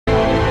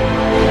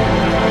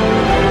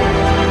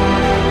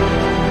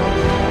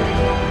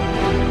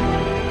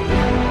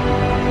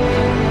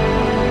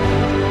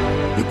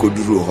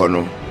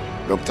hono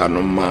doctor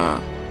no ma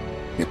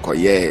me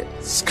koye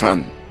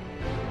scan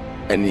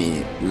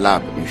any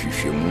lab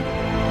nhwehwemu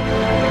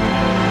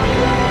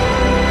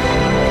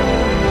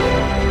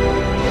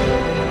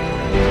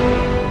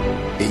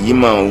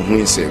eyima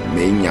ohun se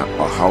menya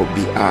ohaw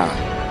bi a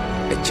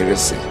ekere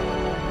se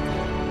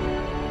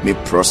me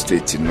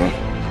prostate no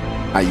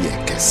aye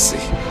kese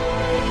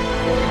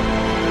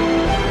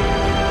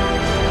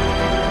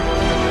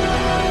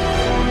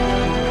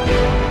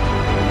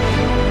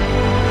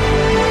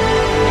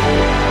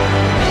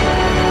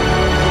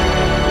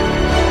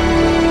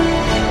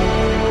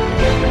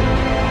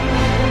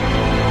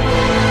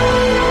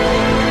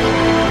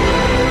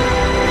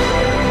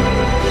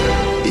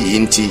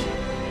inti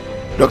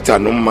doctor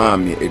no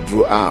mami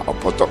edru a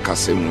opoto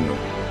kasemu no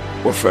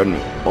wo frɛ no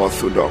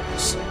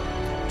orthodox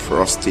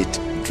prostate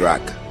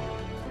drug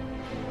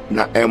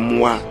na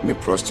emwa me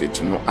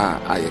prostate no a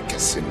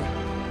ayekese no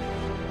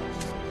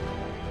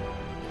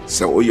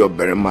sɛ woyɔ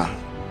berema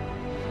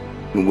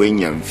no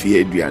wenya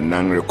mfie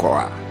aduanan rekɔ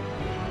a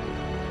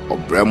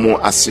obramo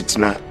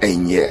asetena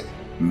enye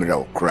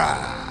mmerɛw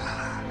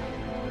kraa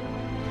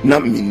na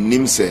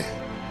minnim sɛ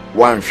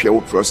wanhwɛ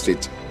wo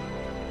prostate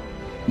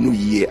no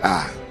yie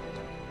a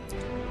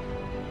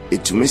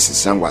etumi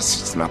sisan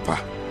wasetena pa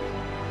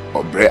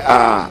obre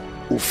a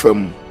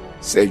ufam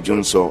sɛ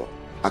dwonso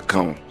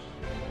account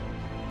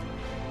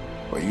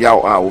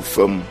oyaw a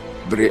ufam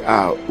bre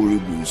a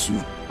urigunsu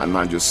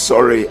anajo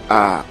sorry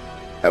a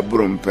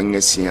ebrom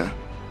pengasia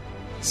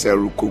sɛ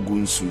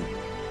rukogunsu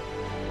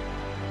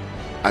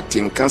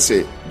atinka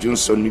sɛ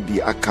dwonso no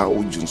bi aka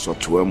o dwonso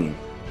toa mu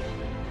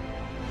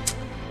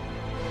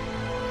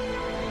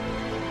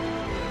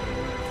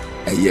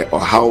eye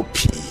ohaw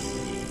pii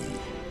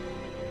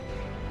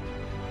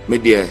me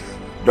dear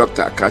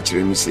doctor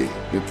akachire mi say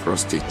me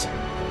prostate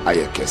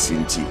aye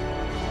kesinti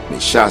me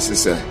shase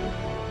say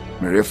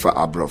me refa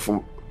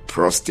abrofo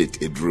prostate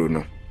eduro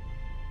no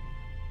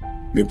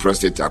me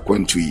prostate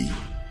akwantu yi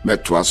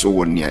metwa so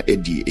wonia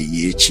edi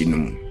eye echi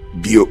no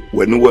bio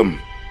wanuwam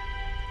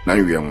na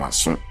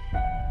nwenwaso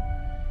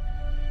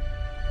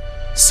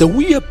se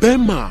wiye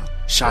bema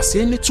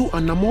shase ne tu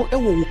anamo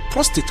ewo wo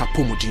prostate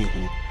apomodin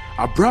ho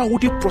abra wo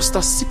di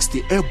prostate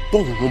 60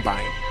 bon ho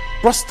ban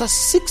prostate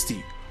 60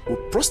 wo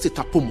prostate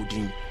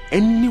apomodin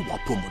enni wa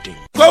apomodin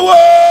kwawo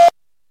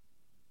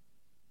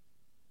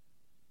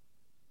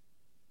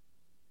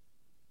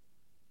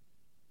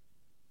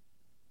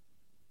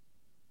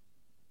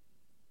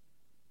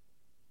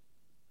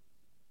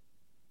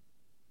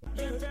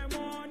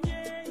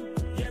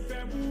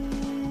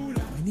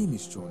My name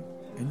is John,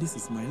 and this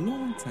is my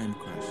long-time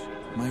crush,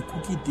 my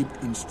cookie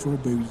dipped in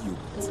strawberry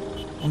yogurt.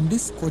 On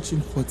this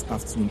scorching hot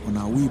afternoon on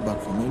our way back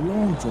from a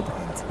long job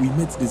hunt, we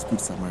met this good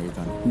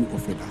Samaritan who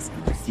offered us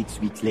it. 6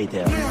 weeks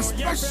later, a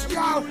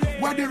special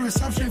wedding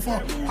reception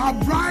for our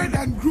bride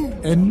and groom.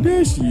 And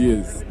there she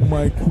is,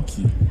 my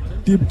cookie,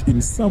 dipped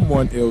in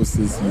someone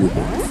else's yogurt.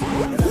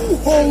 Who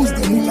holds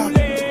the moolah,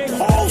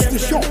 holds the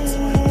shot.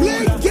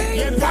 Play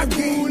game by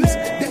games,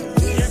 the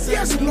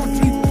easiest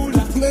lottery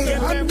to play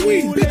and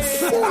win. Pick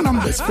 4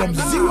 numbers from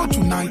 0 to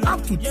 9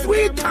 up to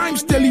 3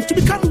 times daily to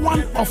become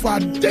one of our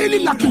daily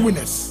lucky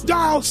winners.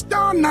 Dial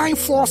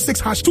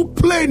 *946# to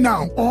play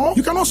now. Or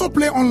you can also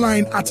play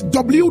online at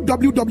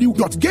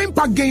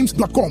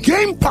www.gamepackgames.com.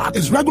 Game Park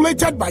is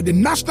regulated by the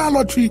National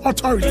Lottery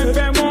Authority.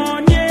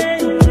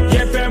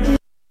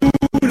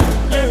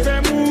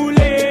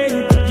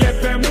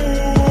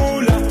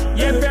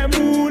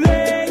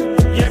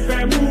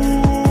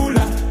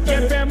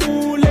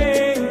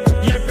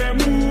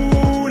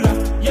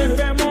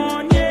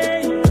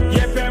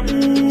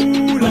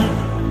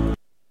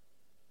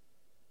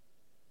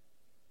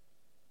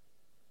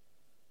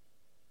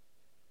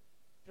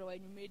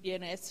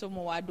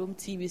 Adom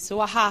TV so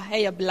ha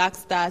hey Black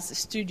Stars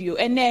studio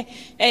ene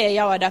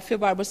yawada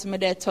February so me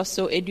de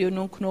toso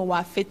eduonu kuno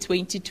wa fe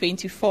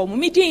 2024 mu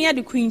midin ya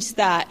the Queen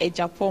Star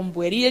Japan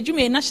boeri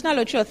adwuma National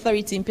Lottery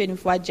Authority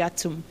mpenifo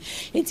ajatum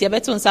enti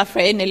ebeto nsa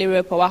fra enele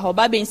repo wa ho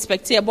ba be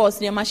inspect e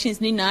boss ne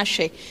machines ni na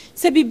ahwe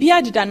se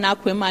bibia deda na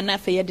akwema na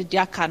fe ye de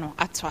aka no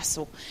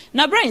atwaso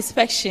na bra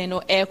inspection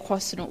no air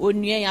cost no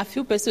onua ya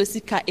few person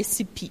sika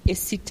SCP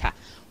esita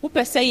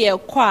upese ye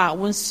kwa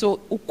wonso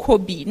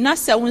ukobi na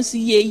se wonso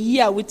ye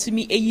yi a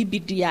wetumi eyi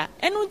bidia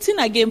enu nti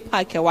na Game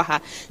Park wa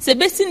ha se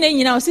besi na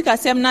nyina osika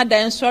sem na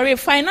dan sorry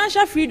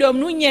financial freedom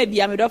no nya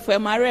bia medofo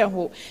emare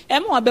ho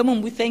wa be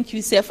mumbu thank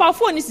you sir for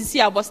phone sisi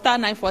abo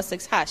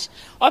 *946#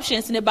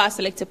 options ne ba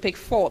select pick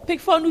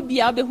 4 no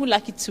bia be hu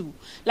lucky 2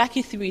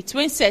 lucky 3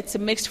 twin set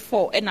mixed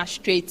 4 and a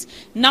straight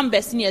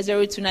numbers near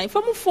 0 to 9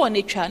 for mu 4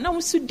 nature na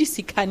wo su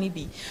disika ni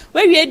bi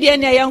we wie de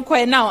na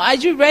yanko now are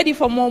you ready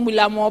for more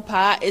mula more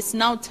pa? It's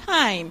now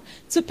time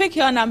to pick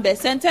your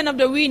numbers and 10 of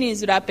the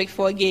winnings with our pick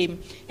 4 game.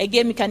 A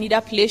game you can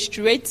either play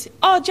straight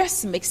or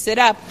just mix it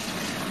up.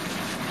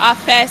 Our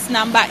first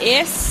number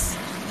is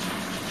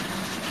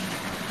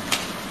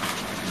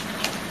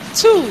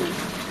 2.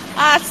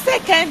 Our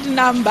second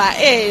number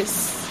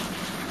is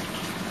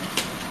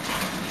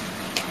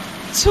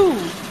 2.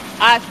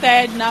 Our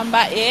third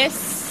number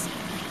is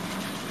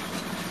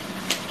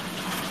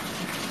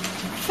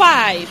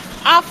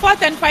 5. Our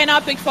fourth and final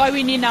pick for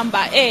winning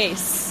number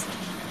is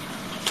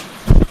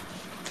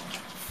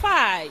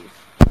 5.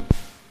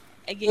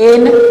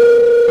 Again,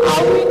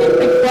 our winning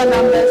pick for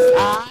numbers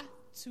are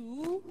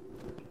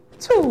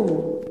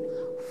 2,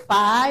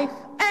 5,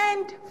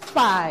 and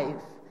 5.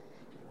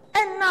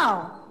 And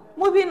now,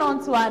 moving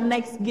on to our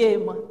next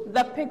game,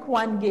 the pick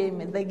one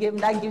game, the game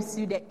that gives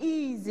you the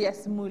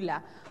easiest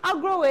moolah. I'll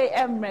grow away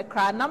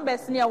Emrekra,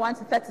 numbers near 1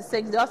 to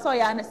 36. They also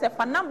say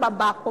for number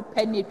back for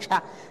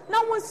Penetra.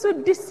 Now, one so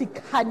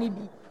disick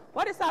honeybee.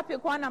 What is our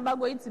pick one number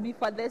going to be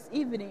for this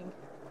evening?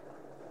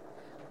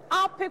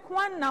 Our pick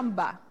one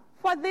number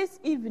for this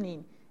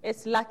evening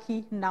is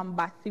lucky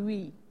number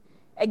 3.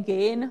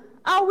 Again,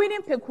 our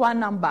winning pick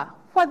one number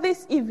for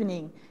this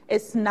evening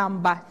is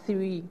number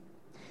 3.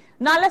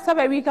 Now let's have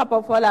a recap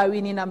of all our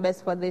winning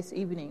numbers for this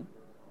evening.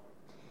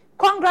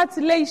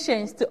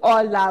 Congratulations to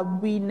all our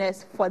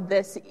winners for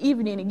this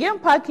evening. Game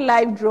Park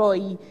Live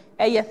Draw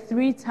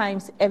 3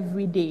 times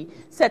every day.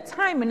 Set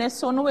time in a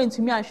so no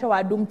to me and show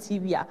our Dome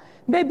TV.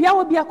 Baby, I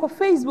will be on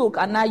Facebook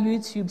and our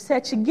YouTube.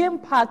 Search Game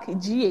Park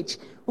GH.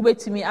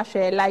 To me, I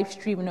share a live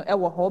stream no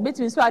ever ho. Bet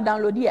me so I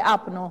download the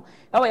app no.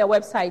 Our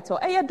website or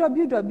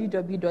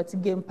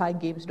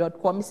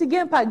www.gameparkgames.com. You see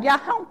Game Park dia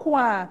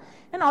hankwa.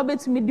 And I'll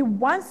bet me the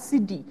 1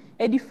 CD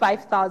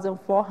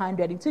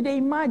 85,400. Today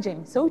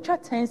imagine so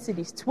 10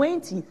 cities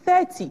 20,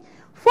 30,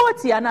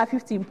 40 and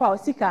 15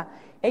 pounds. Sika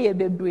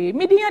bebre.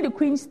 Me the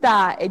Queen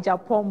Star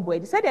Japan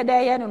boy. Said that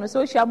there no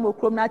social mo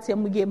chrome na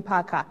temu Game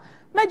Parker.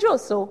 Mejo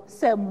so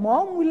say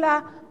more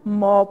mula,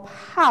 more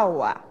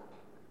power.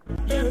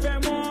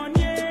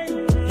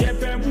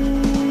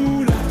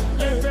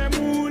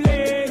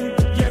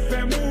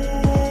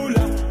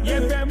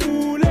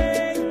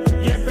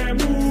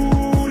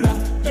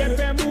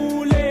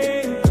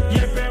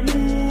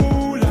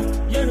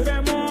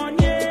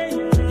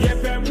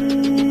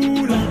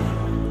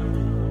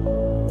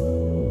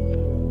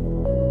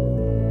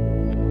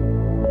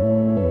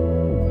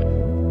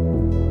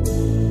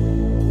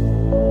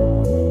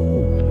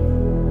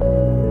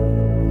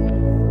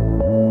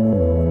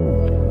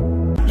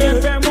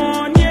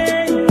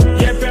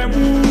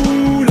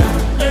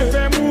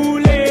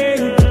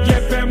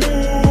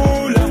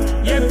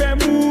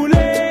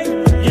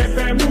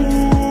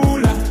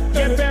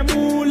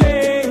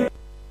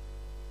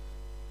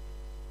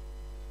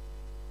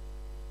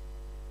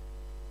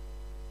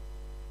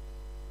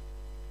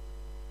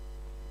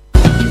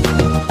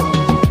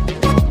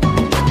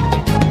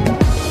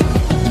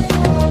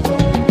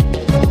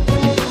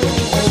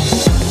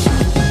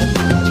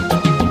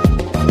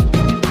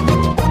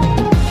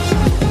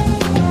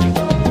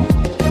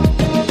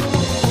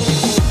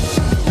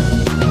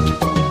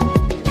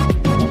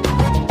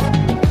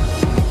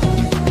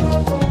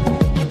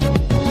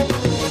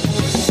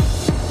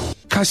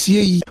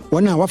 Kasie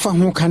wana wafa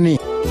ho kane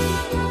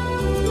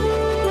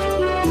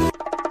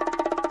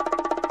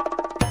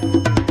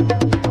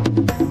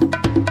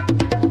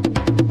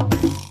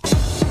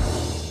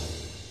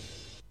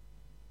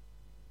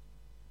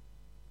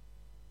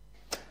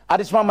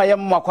Adisma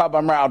mayam makwa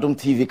bamra Adom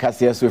TV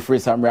Kasie so free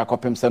samra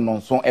kopem se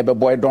non so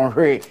ebeboy don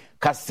hwe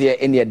Kasie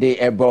ene de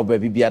ebo ba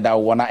bibia da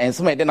wona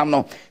ensema de nam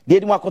no de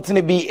edi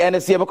makotene bi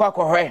ene se ebekwa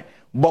akohwe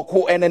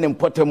boko ene ne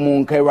mpotamu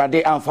nka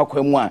Awurade amfa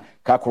kwamu a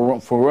ka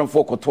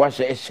koronfo koto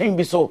ahye ehyen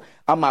bi so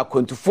ama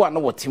akontufu a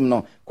no wotim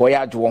no ko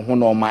ya adwo ho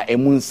no ma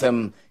emu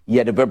nsem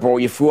ye de bebro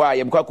yefu a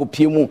ye bekwa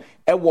kopie mu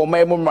ewo ma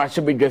emu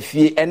mrahye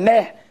bedwafie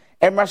ene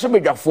emrahye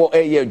bedwafo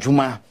eye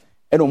adwuma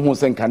ene hu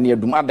senka ne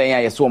adum adan ya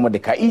yeso mo de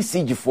ka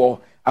ECG fo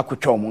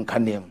akotwa mo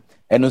nkanem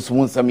eno so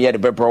nsem ye de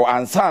bebro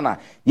ansana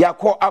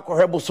yakọ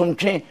akohwebo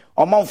somtwe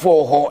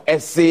omanfo ho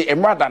ese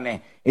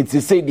emradane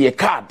enti say the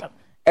card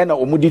ena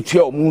omudi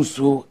tua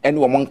omunsu ene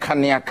wo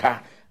nkane aka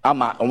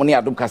ama omune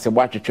Adom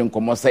kasebo atwetwe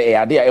nkomo se e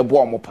ade a ebo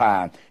omo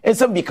pa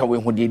ensem bi ka we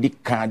hu de di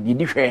ka di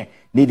hwe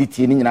ne di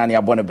tie ni nyina ne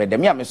abo ne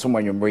bedem ya meso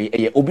manwomre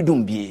eye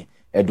obidum bie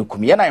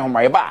edukum ye na ye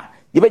homare ba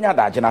ye benya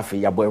da agena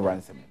fe ya bo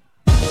ewransem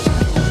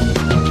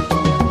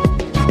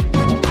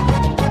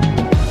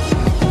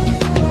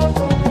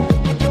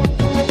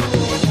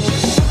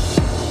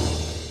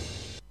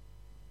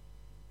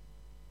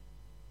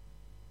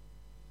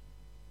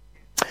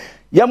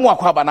Yamu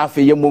akwaba na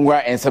afi yemu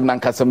ngwa ensem na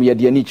nkasam ye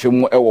de ani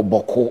chemu ewo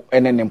boko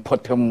ene ne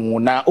mpotamu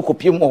na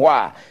okopiem ho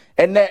a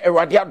ene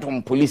Awurade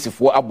Adom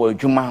polisifo abo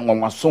adwuma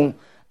nwanwaso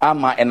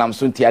ama enam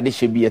so nti ade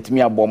hyebi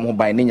yetimi abo mo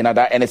ban ne nyina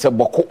da ene se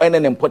boko ene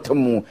ne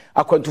mpotamu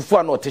akwantufu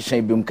a na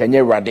otehyen bim kanye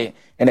Awurade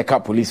ene ka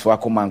polisifo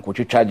akoma nko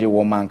twetwaje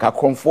wo manka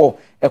kronfo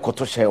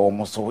ekoto hye wo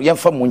mo so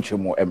yemfa mo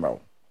nchemu emro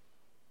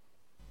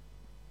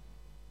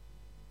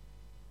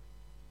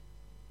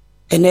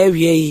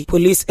Enewie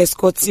police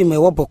escort team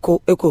ewo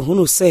boko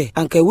ekohunu se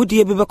anka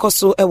ewudie bi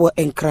bekoso ewo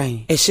enkran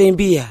ehyen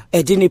bi ya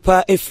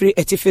edinipa efri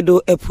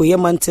etifedo epoye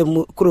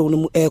mantemu kuro no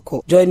mu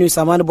eko joy news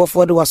amane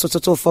bofo de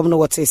wasototo fom no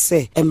wote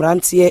se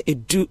emrantie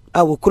edu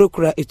awo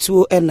kurokura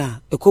etuo ena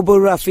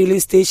ekobora filling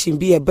station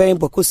bi ben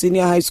boko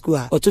senior high school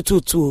a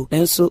otututu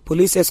nenso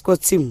police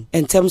escort team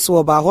entem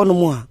so ba ho no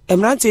mu a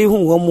emrantie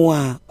hu wo mu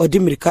a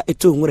odimirika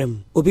eto nwurem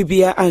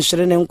obibia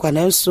anhwere ne nkwa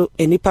nenso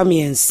enipa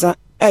miensa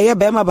eye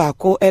bema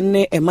baako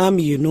ene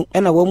emami yunu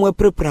ena wo mu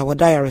aprepra wo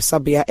diary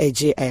sabia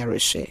eje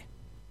ayareshe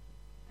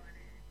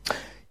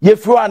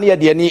yefru an ye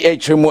de ni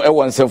echemu e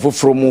won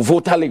semfoforo mu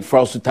voter league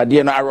fraus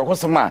tade no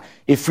arekosema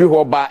efri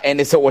ho ba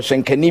ene se wo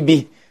hyenkani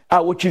bi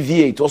a wo twi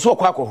V8 oso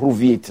kwa akohoro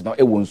V8 no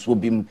e won nsuo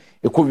bim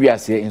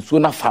ekowiase nsuo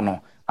na fa no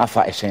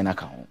afa ehyen na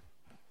ka ho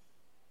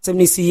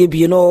semnisi ye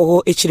bi no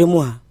ho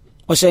echiremu a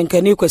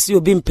Oshenkani kwesi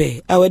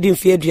obimpe awadi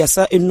mfie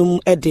aduasa enum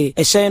ede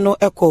ehyen no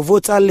eko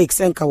voter league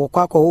senka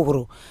wokwa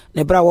akohoro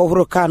ne bra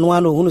wohoro ka no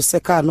ano hunu se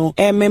ka no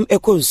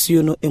eko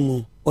nsuo no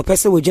emu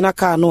opese wogina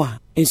ka no a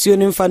nsuo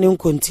no mfa ne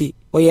nkonti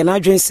oye na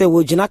adwen se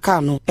wogina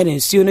ka no ene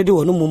nsuo no de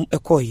wono mum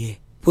ekoye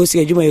posi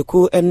adwuma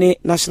eku ene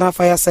national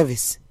fire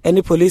service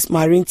ene police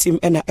marine team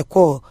ena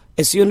eko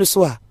esuo no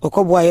so a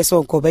okoboa ye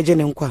so nko beje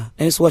ne nkwa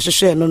enso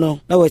wohwehwe no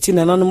na wati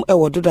nananum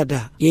ewo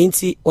dodada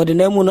yenti wode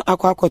na mu no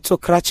akwakoto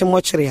krache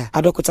mochre a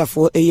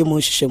adokotafo eyemu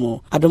hwehwemu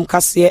adom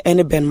kase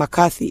ene Ben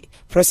McCarthy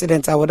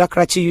president awoda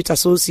krache youth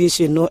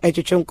association no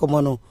etwetwe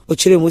nkomo no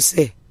okire mu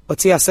se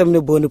oti asem ne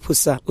bo ne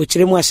pusa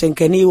okire mu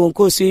ahyenkani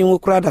wonko osuo yin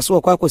wokura da so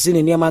akwakosi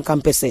ne niam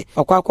kampese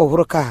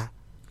akwakohoro ka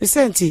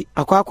Vicenti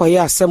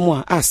akwakoye asem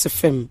a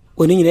asefem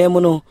oni nyina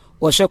mu no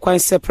Washe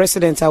kwanse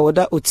president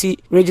awoda oti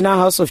regional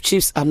house of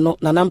chiefs anno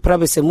nanampra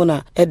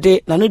besemuna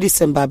ede nanu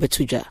December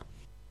betuja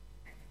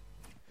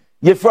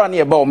yefra ne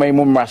eba omai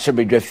mu mrahye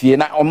bedwafie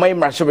na omai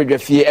mrahye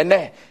bedwafie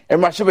ene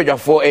mrahye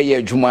bedwafo eye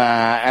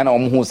adwuma ana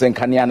omhu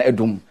senkania na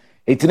edum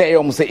etina eye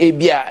omse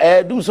ebia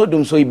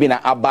edum so ibi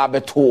na aba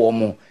beto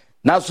omo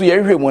na so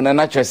yehwe mu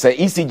na kyerese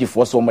ECG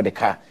fo so omo de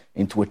ka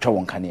enti wotwa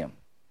won kania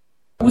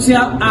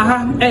busia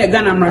aha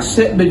Ghana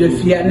mrahye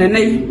bedwafie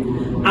nenei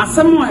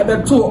asamo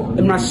ebeto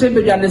mrahye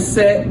bedwa ne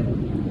se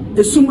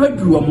esum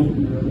aduo mu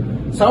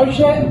sa wo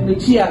hwe ne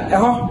chia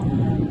eho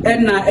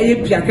ena eye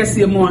pia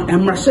kese mu a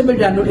mrahye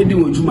bedwa no edi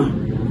wodwuma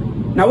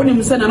na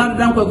wonim se na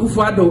nadan kwa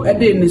kufu ado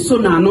ede ne so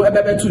na no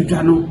ebebeto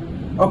dwa no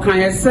okan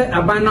yese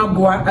aban na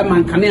boa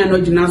emankane ano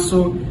gina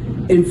so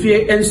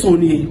emfie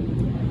ensoni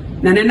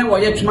na nene wo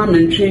ye twuma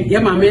mentwe ye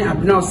mame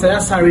abna osaya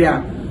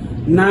saria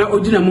na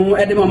ogina mu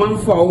ede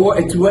mamanfo awo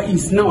atuwa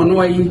is na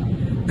ono ayi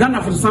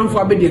Ghana for sanfo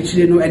abedi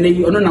akire no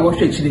eneyi ono na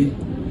wohwe akire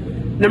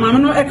na mama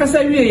no ekasa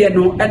wieye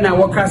no na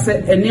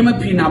wokase enema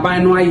pi na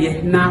ban no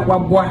aye na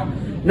waboa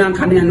na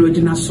nkane na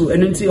ogina so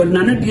eno nti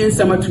ona na die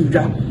nsama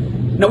tudwa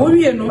na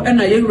wowie no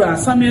na yewura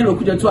Samuel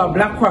okudatu a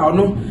Blackout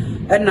no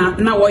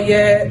na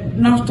woye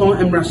Norton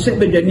emrahye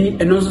bedwani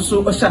eno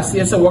so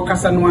ohyase se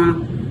wokasa no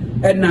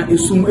a na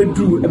esum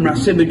edu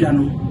emrahye bedwa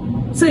no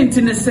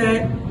senti ne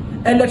se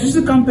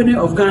Electricity Company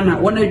of Ghana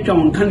wona atwa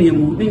on kane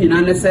mu ni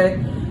nyina ne se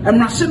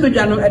emrahye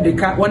bedwa no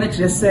edeka wona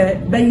kire se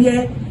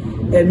beye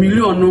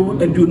million no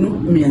edunu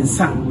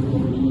miensa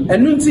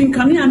enu nti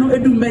nkane no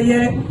edu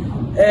beye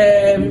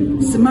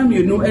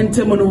semamienu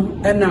entemo no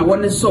na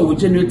wona so wo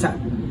generator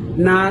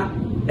na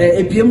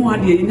epiemu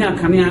ade ni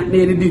akane na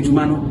eredi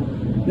djuma no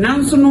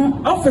nanso no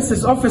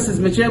offices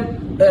meche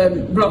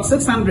block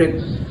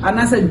 600 and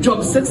as a job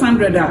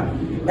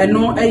 600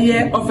 eno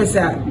eye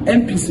officer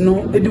MPs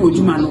no edi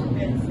wodjuma no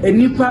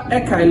enipa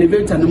eka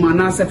elevator no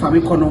mana se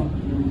famiko no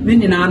ni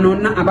nyina no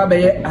na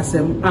ababeye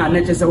asem a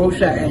na chese wo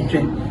hwa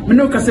entwe me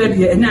no kasa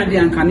die enya de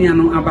ankane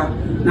no aba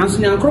nanso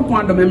nyankropon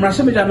adom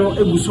emrahye bedwa no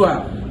egusu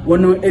a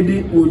wono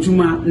edi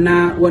wodjuma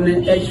na wono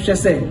ehwe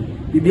se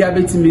bibia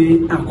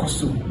betimi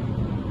akoso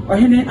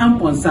ohene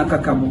amponsa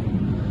kakabo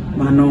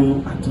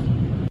mano ato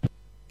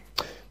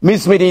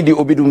Miss Medi di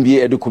obidumbi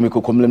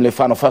edukomiko komlemle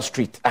fan of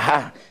street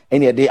aha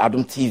ene de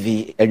Adom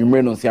TV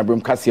enwumre no nsia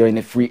brem kase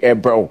ene free air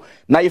bro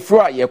na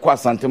yefro a ye kwa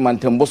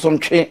santemantam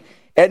bosomtwe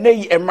ene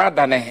yi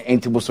emrada ne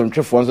enti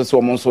bosomtwefo nso se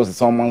omo nso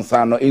se omo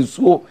nsa no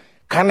ensuo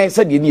kana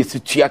se de ni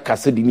esitua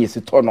kase de ni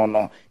esito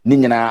no ni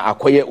nyina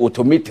akoye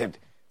automated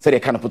se de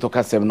kana poto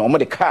kase no omo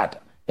de card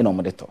ene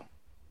omo de to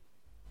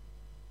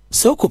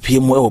So kopie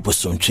mu ewo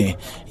bosomtwe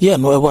ye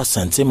no ewo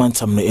asante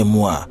mantam no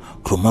emu a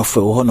kromafo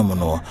ewo honom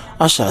no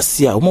ahya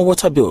ase a wo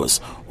water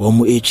bills wo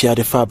mu etua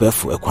de fa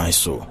befo ekwan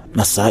so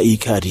na saa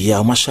e-card ya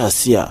wo mahya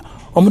ase a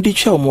omudi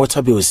twa wo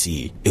water bills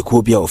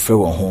ekuo bia ofre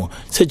won ho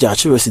se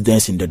jaache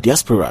residents in the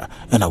diaspora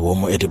na wo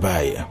mu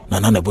edibae na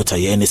na bota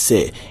ye ne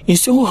se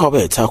insu ho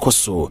hawe ta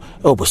koso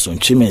ewo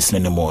bosomtwe mens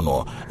ne mo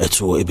no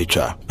eto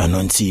ebetwa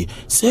anonti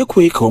se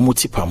ekwe ka wo mu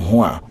tipam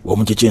ho a wo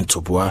mu jeje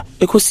ntoboa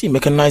ekosi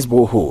mechanized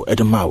borehole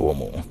edema wo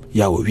mu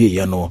ya owie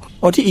ya no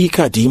odi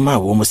e-card ma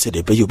wo mu se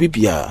de be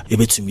yobibia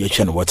ebetumi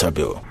atwa no water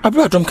bill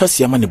abradom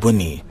kasi ama ne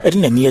boni edi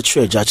na ni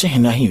atwa jaache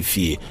hena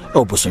hemfie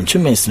ewo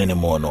bosomtwe mens ne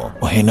mo no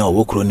ohena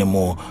wo kro ne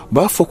mo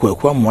ɔbaafo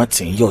kwaku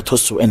amoaten yɛ ɔtɔ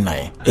so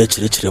ɛnan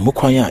ɛkyerɛkyerɛ mu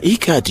kwan a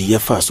ikadi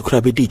yɛfa so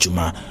kora bɛdi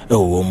dwuma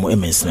ɛwɔ wɔn mu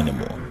ɛmɛnsene ne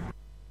mu.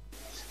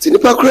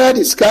 Tinipa kora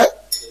de ska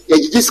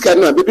yɛgyegye sika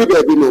no a bɛdu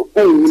baabi no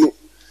ɔnwunu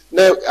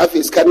na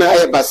afei sika no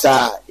ayɛ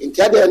basaa nti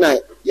adeɛ na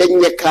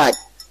yɛnyɛ card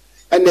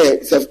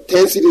ɛnɛ sɛ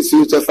 10 cedis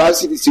o sɛ 5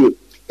 cedis o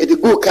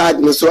yɛde go card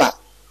no so a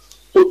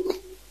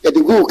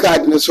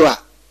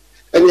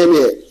ɛnɛ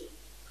ne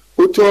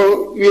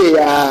wotɔ wie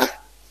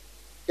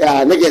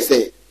a ne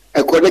gɛsɛ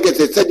ɛkɔ ne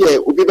gɛsɛ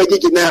sɛdeɛ obi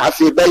bɛgyegye na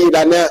afei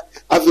bɛyera na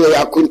afei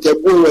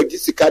akontabu a di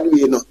sika no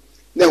wie no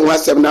na ho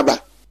asɛm naba.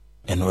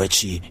 Ɛno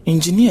akyi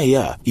engineer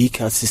ya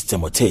ika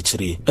system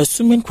ɔtɛkyere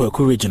assuming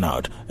kwaku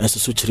regional ɛnso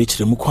so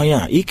kyerɛkyerɛ mu kwan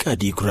a ika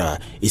di kora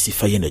esi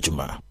fa yɛ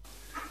n'adwuma.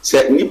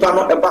 Sɛ nipa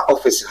no ɛba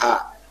office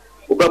ha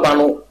wobɛba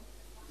no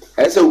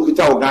ɛsɛ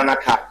wokuta wo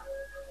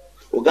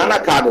Ghana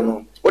card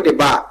no wode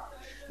ba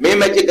me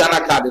mɛgye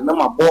Ghana card na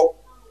mabɔ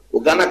wo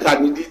Ghana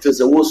card no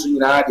details ɛwɔ so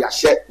nyinaa de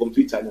ahyɛ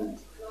computer no mu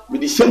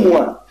mede hyɛ mu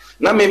a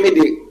na me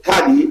de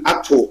card yi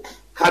ato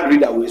card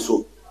reader wei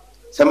so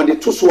sɛ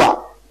mede to so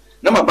a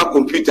na maba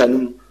computer no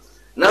mu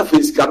na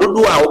sika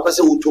dodo a wopɛ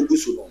sɛ wotɔ gu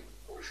so no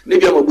ne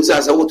bia mabusa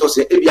sɛ wotɔ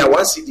sɛ ebia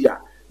 1 CD a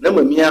na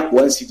mamia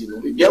 1 CD no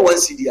ebia 1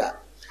 CD a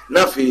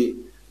na fe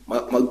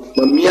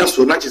mamia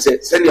so na kyerɛ sɛ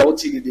sɛnea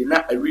wote de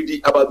na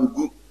aredi aba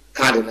begu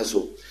card no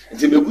so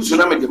nti begu so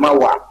na me de ma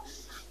wa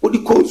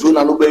wodi kɔ so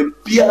na no ba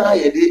bia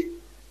yɛde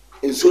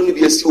nso no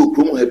bia si wɔ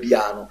krom ha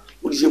bia no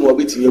wodi hyɛ mu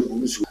obetimi abu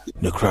nso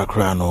ne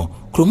krakra no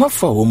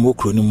kromafo a wɔn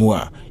kro no mu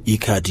a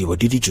ikadi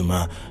wɔdidi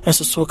dwuma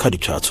ɛnso so ka de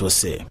twa ato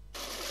sɛ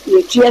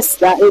yes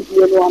that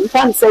everyone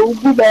can say we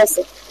do best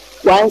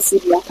one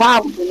city a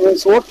car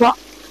so what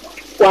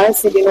one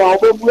city no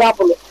go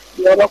buablo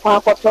the other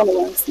part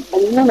one city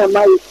and none of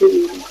my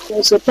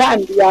so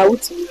time be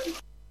out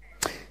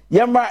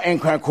yamba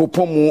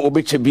enkrankopo mu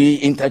obechebi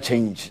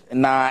interchange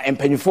na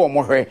empanyifo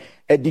omohwe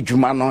edi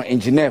dwuma no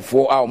engineer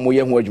fo a omo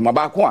ye ho adwuma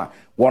ba ko a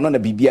wono na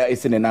bibia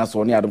esene na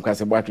so ne adom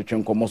kase bo atwetwe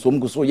nkomo so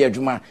mgu so ye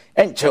adwuma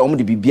enche omo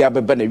de bibia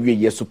beba na wie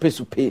ye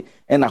supe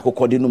na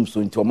akokode num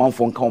so nti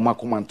omanfo nka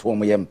omakomanto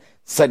omo yem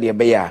sade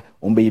be ya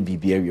omo be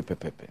bibia wie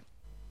pepepe.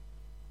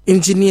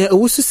 Engineer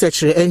Owusu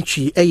Secretary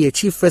Entry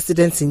Chief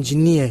Resident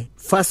Engineer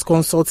Fast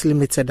Consult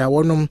Limited a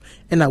wonom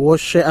na wo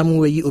hwe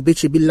amweyi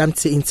obechebi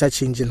lamte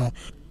interchange no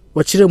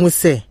wɔkyerɛ mu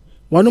sɛ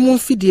wɔnom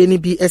mfidie ni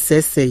bi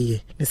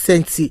ɛsɛsɛye ne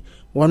senti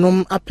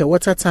wɔnom apɛ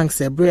water tanks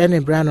ɛbrɛ ne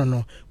brano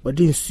no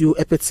wɔde nsuo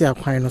ɛpɛte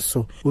akwan no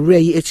so owura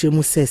yi ɛkyerɛ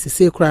mu sɛ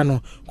sese kura no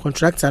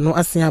contractor no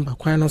asen aba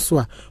kwan no so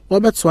a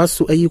wɔbɛtoa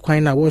so ayi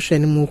kwan na wɔhwɛ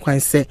ne mu kwan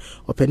sɛ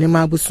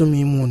ɔpɛnima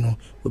abosome mu no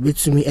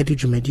wɔbɛtumi ɛde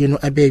dwumadie no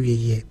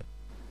abɛwieyɛ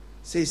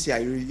say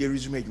you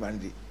resume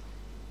adwumande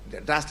the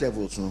dust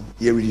levels no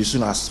you reduce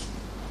as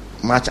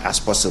much as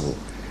possible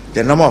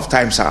the number of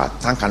times our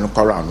tank and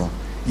corral no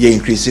you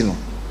increasing no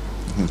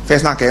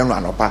first na kayo no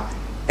anopa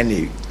and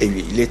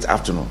late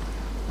afternoon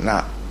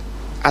now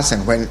as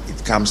and when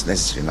it comes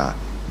necessary now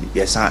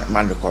yes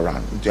man the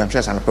corral to am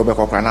sure and probably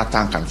corral na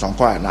tank and some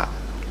corral na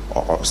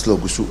or slow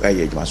gusu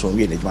adwuma so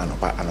we adwuma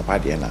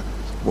anopa de na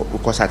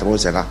because at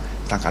was na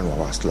tank and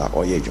was slow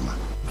or adwuma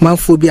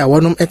manfo bi a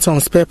wonom eton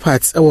spare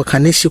parts ewo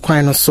kaneshi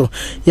kwan no so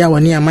ya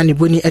woni amane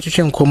boni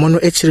etwetwe nkomo no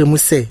ekire mu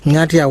se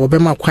nyade a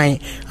wobema kwan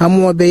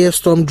amo obeye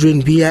storm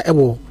drain bia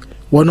ewo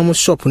wonom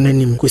shop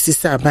nanim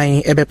kosisa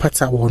aban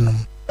ebepata wonom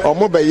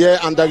omo beye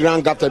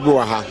underground gutter bi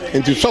wa ha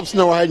into shops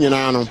na wa ha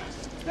nyina no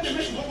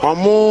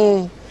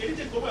omo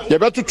ye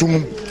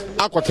betutum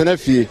akotena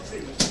fie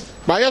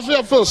ba yeso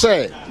ye feel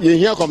say ye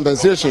hear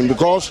compensation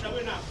because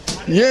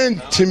ye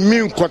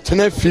ntimi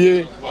nkotena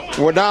fie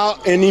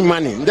without any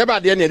money ndeba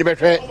de na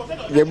ebehwe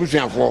ye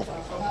busuafo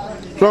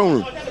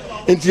so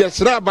into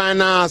yesra ban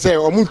na say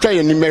omo twa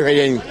ye ni mehwe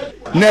yen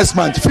next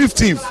month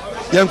 15th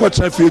ye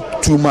nkotena fie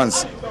 2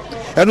 months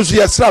enu so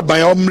yesra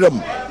ban omrem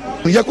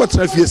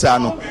yakotena fie sa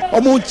no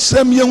omo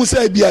sem ye hu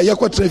say bia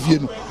yakotena fie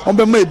no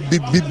ombe ma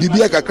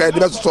bibia kakra de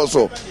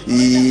beso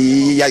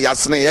ya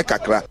yasne ye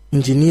kakra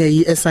engineer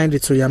yi assigned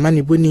to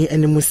Yamani Boni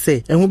animu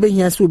say enhu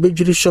behia se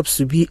obedwiri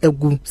shops bi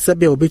agu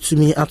sebe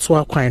obetumi ato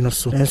akwan no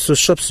so enso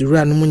shops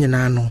rura no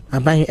munyina no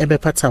aban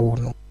ebepata wo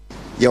no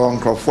ye won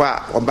krofo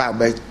a oba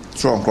be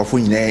tro krofo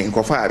nyina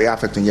krofo a be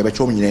affect ye be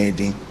chom nyina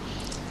din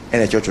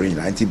and church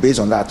nyina anti based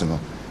on that no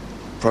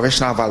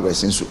professional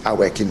valuers into are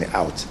working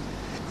out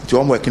to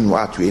am working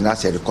out we na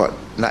say record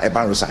na e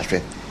ban research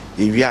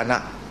e wi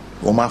na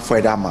o ma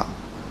further ma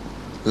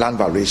land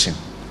valuation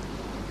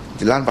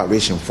the land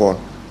valuation for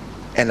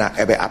and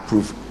ebe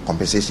approve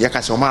compensation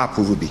yakase o ma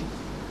approve bi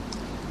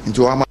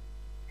into o ma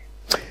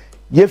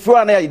yefu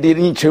ana ya de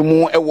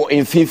nchemu ewo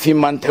enfinfin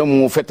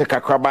mantamu fete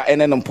kakraba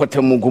ene no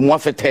potamu gumu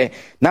afete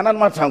nana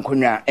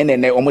matankonwa ene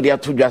ne omode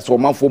atodwa so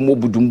manfo mo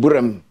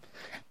budumburam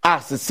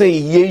say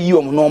ye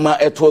you normal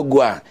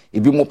etogua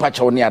ibi mo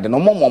pacha oni ade no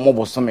mo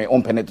bosome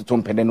ompene to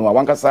mpene no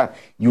wankasa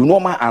you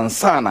normal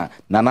ansana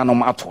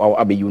nananom ato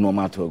abe you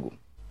normal atogo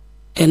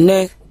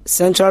ene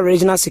Central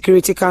Regional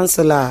Security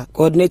Council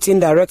Coordinating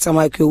Director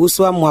Michael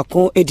Wuswa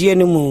Mwako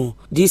Edienimu,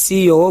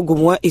 DCO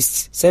Gumwa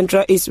East,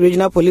 Central East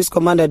Regional Police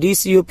Commander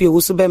DCOP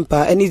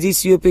Wusubempa, and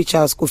DCOP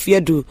Charles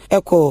Kofiedu,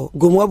 Echo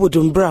Gumwa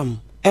Budumbram,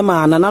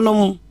 Emma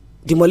Nananom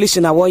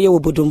demolition awoye wo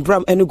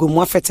Budumbram enu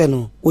Gumwa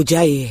Feteno,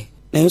 Ujaye.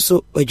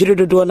 Nenso wajiri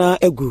dodo na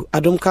egu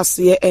adom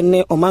kase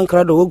ene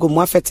omankrado wo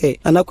Gumwa Fete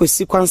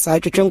anakwesi kwansa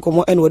atwetwe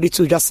nkomo ene wodi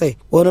tu dwase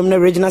wonom na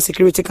Regional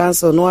Security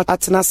Council no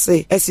atena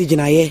se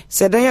esiginaye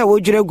sedan ya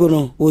wojire gu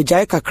no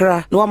wojai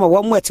kakra no ama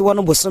wo ati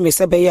wono bosome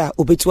sebe ya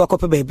obetu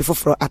akope ba bi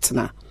foforo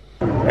atena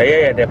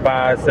eye de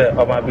pass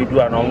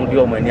omabidu anom di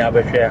omani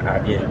abehwe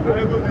ade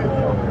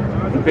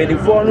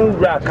mpelifo no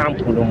wura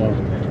camp no mu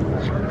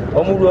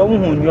omuru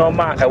omhu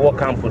nyoma ewo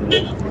camp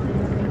no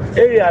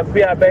area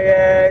be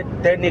abeye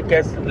 10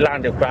 acres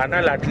land kwa na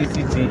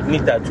electricity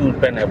meter 2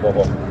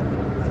 penebo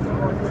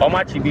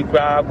omachi bi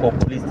kwa ko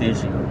police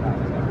station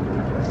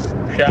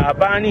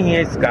shabani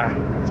hieska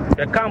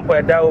the camp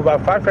had over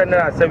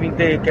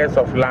 570 acres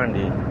of land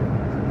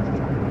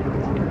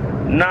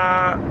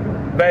na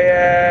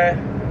beye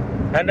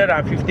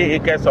 150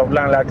 acres of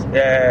land at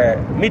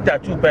meter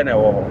 2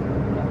 penebo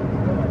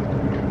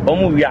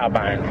omu wi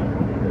aban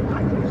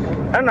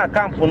and a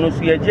camp no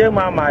so ye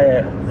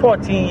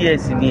 14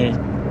 years ni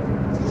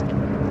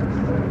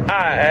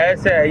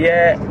say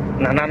ye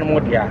nananom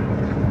dia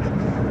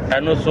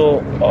and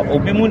also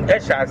obi mu e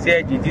sha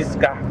se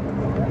diska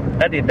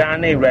e de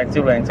dan na rent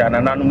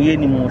nananom ye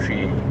ni mu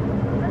hwe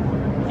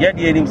ye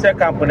de enim se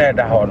camp na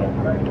da ho no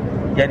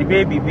ye de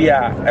baby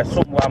bia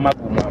esom wa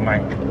mabu mu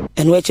aman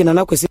eno echi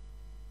na kwesi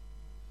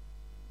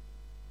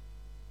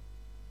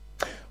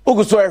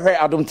Oguso ehwe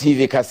Adom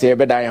TV kase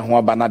ebeda ye ho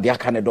aba na de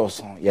aka ne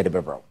doso ye de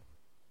bebro.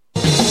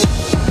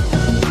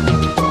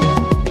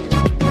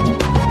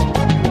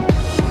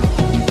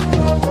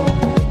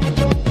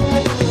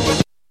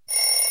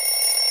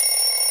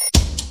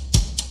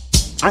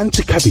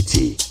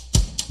 Anti-cavity,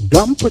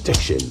 gum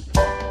protection,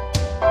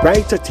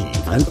 brighter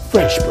teeth, and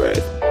fresh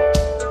breath.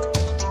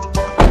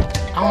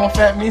 I'm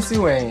a missy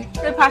way.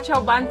 The patch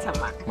of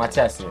Bantama.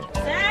 Matasi.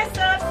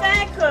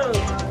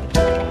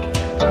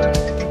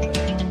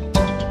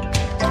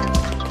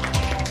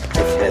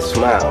 A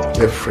smile.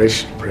 The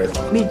fresh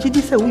breath. Me,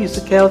 Gidi said we used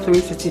to Kel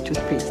 360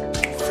 toothpaste.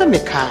 Some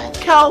kind.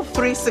 Kel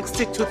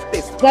 360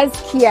 toothpaste.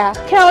 Gaskia.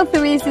 Kel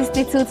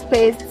 360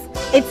 toothpaste.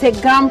 It's a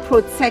gum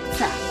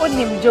protector.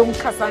 Onim jom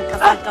kasan.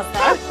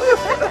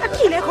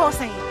 Kile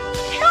kosen.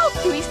 Kel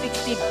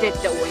 360 did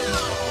the way.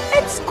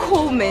 It's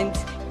cool mint.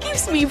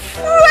 Gives me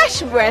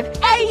fresh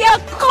breath and your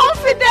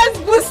confidence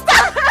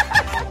booster.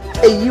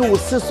 Hey, you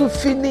so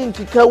feeling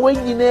kika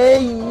when you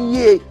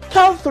know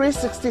Kel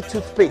 360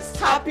 toothpaste.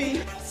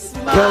 Happy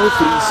smile. Kel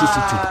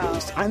 360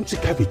 toothpaste,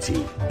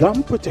 anti-cavity,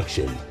 gum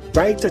protection,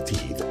 brighter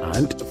teeth,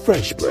 and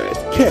fresh breath.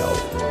 Kel,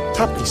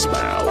 happy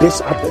smile.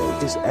 This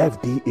advert is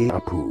FDA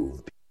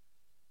approved.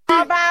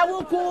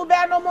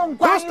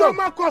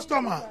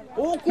 Customer.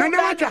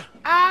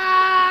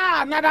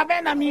 Nada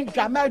bena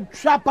minka me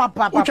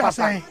papa. What you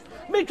saying?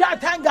 Me try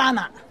 10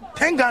 Ghana.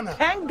 10 Ghana.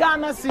 10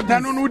 Ghana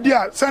cedis. No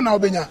dia, send na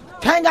obenya.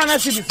 10 Ghana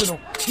cedis no.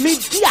 Me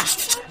dia.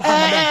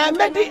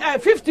 Me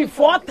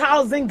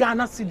 54,000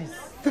 Ghana cedis.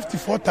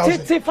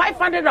 54,000.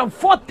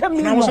 540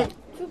 million.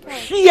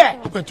 Here.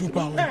 Okay,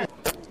 £2.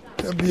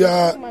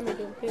 Ebia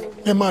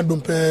e ma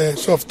dumpe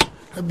soft.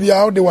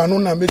 Ebia o de wanu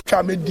na me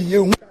twa me di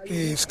ehun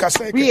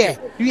skasa. Yeah.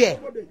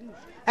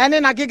 Ene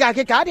na giga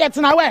kika dey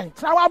tina we.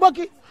 Tina wa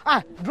boki.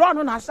 Draw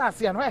no na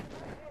asase no e.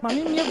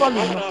 Mami mi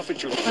volume no.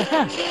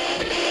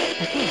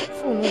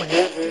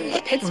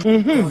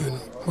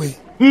 Wait.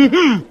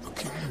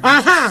 Okay.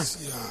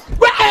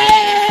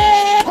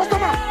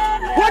 Customer.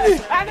 What?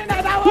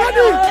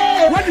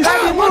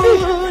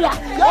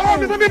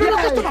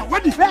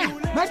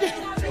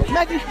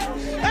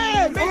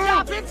 Hey, make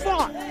a big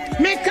phone.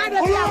 Make a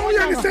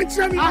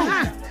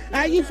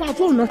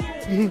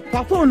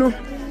phone.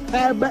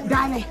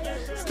 Darling.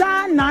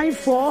 Star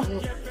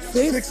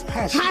 946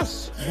 hash.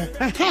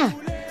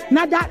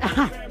 Now that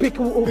pick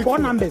 4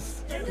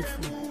 numbers. It's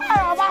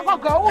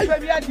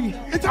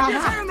a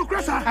no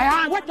crosser.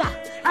 What that?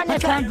 I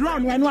can draw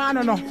when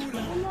no.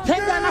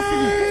 Take that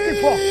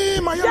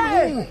 54.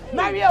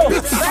 Mario.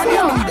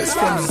 Numbers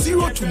from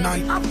 0 to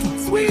 9 up to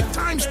 3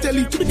 times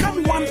daily to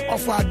become one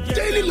of our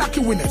daily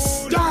lucky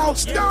winners. Dial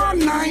star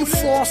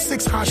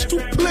 946 hash to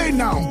play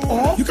now.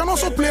 Or you can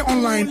also play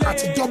online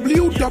at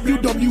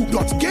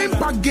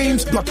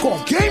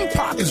www.gamepackgames.com. Game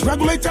Park is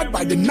regulated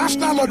by the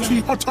National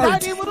Lottery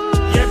Authority.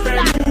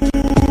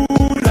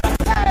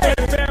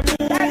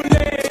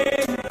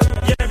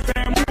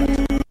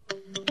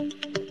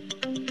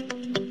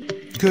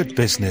 Good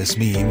business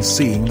means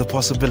seeing the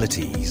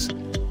possibilities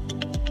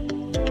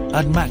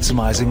and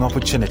maximizing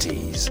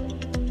opportunities.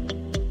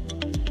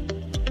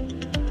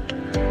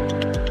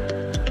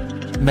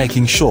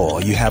 Making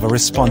sure you have a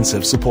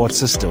responsive support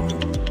system.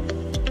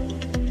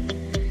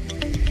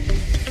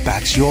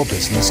 Backs your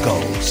business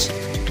goals.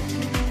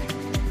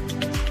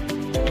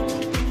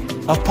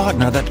 A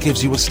partner that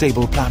gives you a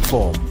stable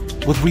platform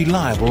with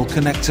reliable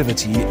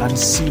connectivity and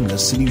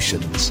seamless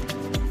solutions,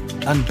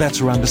 and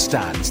better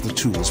understands the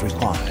tools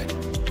required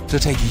to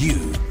take you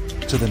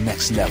to the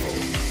next level.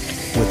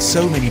 With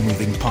so many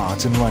moving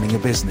parts in running a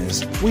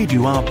business, we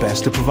do our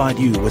best to provide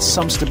you with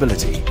some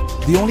stability.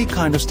 The only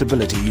kind of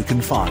stability you can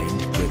find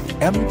with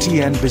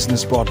MTN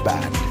Business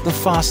Broadband, the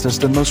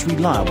fastest and most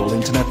reliable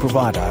internet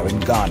provider in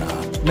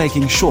Ghana,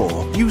 making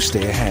sure you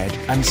stay ahead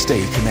and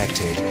stay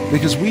connected,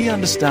 because we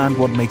understand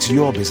what makes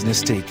your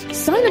business tick.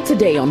 Sign up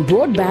today on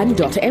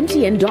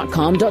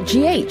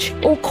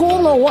broadband.mtn.com.gh or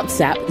call or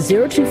WhatsApp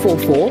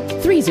 0244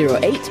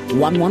 308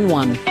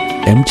 111.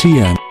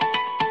 MTN.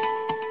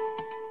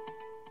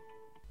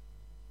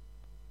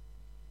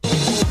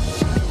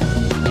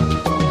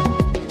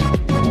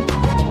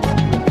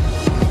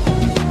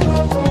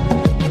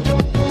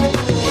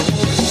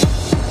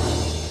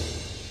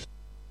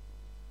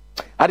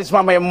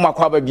 Adismama yemma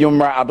kwa ba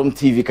biomra Adom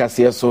TV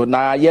kase so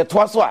na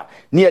yetoa so a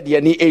ne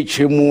ye ni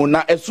echemu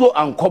na esuo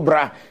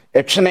ankobra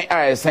etwene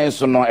a esen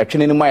so no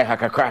etwene ni mai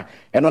hakakra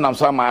eno nam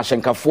so ama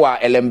ahyenkafo a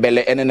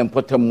elembele ene ne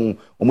mpotamu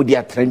omudi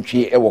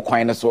atrantwi e wo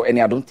kwan ne so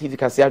ene Adom TV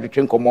kase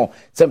adwetwe nkomo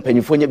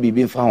sempanyifo nya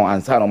bibi mfa ho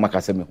ansa na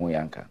makase me ho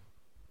yanka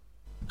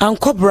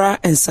Ankobra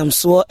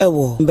ensamso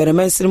ewo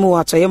mberemansirimu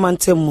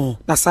watoyemantemu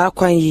na saa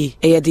kwan yi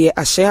eyede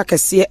ahye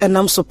akese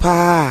enam so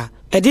paa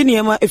edi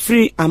niema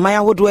efiri amaya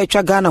hodo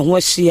atwa Ghana ho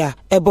ahia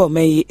ebo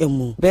mayi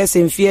emu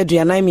bese mfie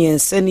aduanan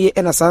miensani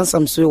ena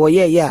sansamso wo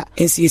ye ya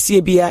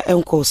ensiesie bia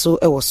enkoso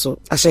ewo so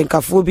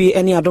ahyenkafo bi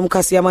eni Adom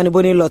kase amane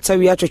boni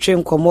lotawi atwetwe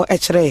nkomo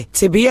ekere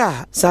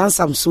tebia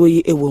sansamso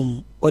yi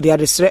ewom odi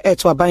adesre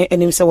eto aban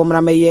enim se wo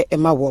mrameye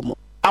ema wo mo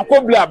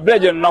Ankobla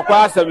breje no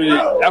kwa asabiri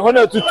eho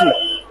na tutu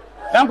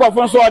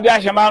enkofo so odi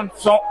ahyeman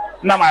so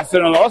na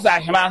masere no o sa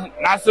ahyeman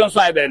na asere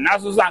so ebe na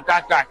so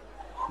sankaka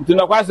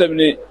ntino kwa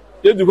asabiri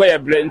yedu ko ye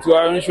bre nti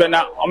o nhwe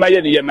na o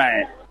maye ni ye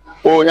man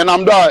o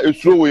yanam da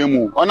esuro we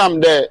mu onam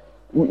de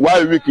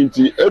why week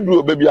nti edu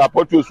obabi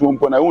apoto esuo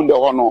mpo na hu de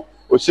ho no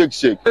o shake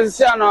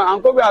se ano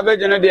Ankobla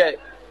abeje no de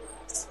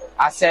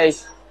asay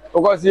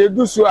because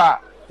yedu so a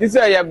this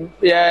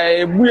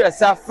ye ebu ye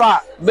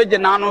safa beje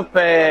na no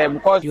pe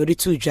because yori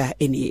tuja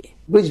eni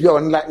bridge be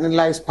on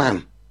life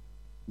span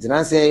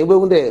dina say ebe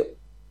hu de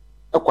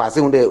akwase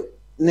hu de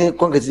ne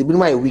concrete bi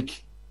ma ye week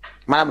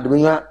madam de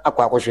benwa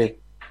akwahwe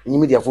ni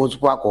media phones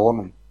kwa ko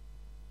no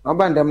no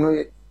bandam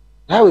no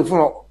highway from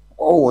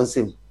all one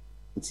same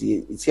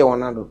it's here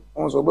one ando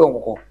also be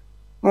onko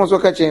also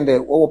catching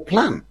the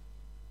plan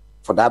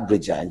for that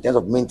bridge in terms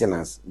of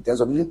maintenance, in terms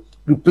of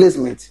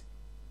replacement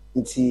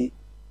into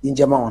in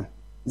German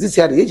this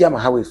year the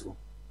German highway for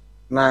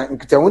na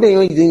nkita wode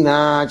yo yidin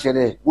na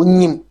chere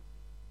wonyim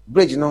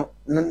bridge no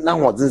na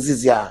ho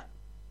this year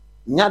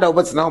nya da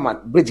obet na ma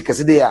bridge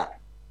kaside ya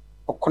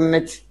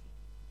connect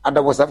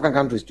other West African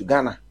countries to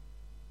Ghana.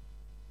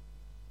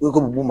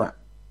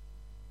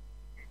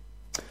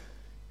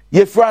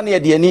 Yefrani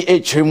adiani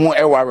echemu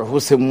eware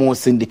hosemu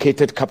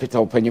syndicated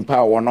capital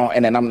panyipa wono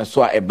enenam ne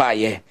so a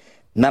ebaye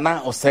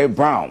Nana Osei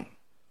Brown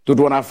to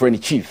do na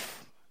friend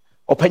chief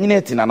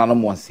opanyineti nana no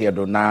monse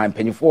do na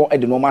mpanyifo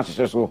ede no ma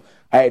hwehwe so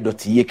ai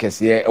dotiye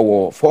kese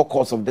ewo four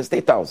courts of the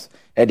state house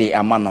ede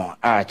amano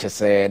a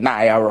chese na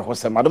ayare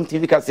hosem Adom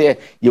TV kase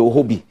ye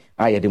hobi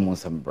ayede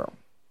monsem Brown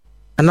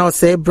ana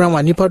Osei Brown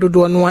anipa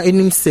dodo no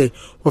anim se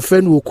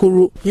ofe no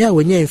okoro ya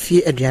wanya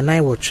mfie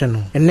aduanan wotwe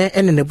no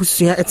ene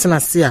nabusua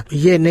etenase a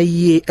ye na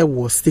yie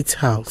ewo state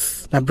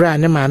house na bra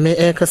ne maame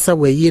ekasa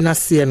wayi na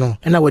se no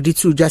na wadi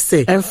tu dwa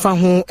se emfa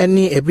ho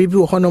ene ebribi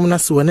wo honom na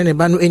se wona ne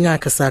ba no enya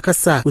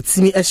akasa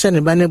otimi ehye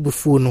ne ba na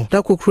bufuo no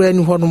da kokura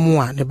ni honom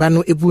a ne ba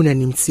no ebu na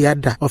nimtia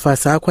da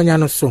ofasa akwanya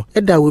no so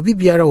eda wo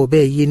bibiara wo ba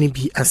yie ni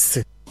bi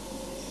ase.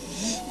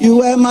 You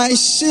were my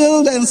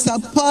shield and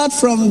support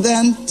from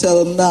then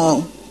till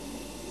now.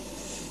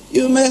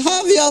 You may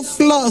have your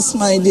flaws,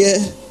 my dear,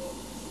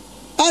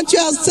 but you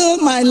are still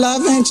my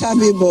loving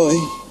chubby boy.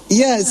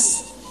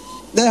 Yes,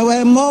 there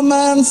were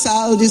moments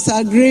I'll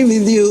disagree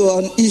with you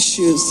on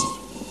issues,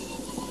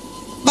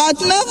 but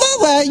never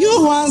were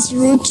you once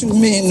rude to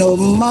me, no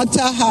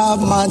matter how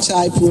much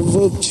I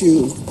provoked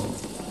you.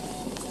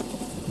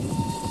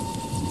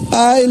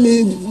 I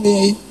lead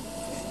me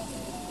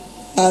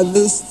at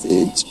this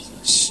stage,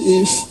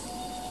 Chief.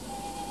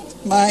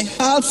 My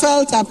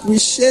heartfelt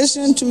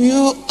appreciation to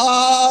you,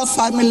 all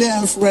family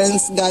and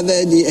friends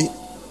gathered here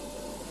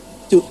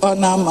to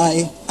honor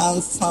my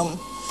handsome,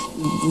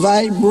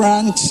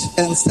 vibrant,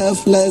 and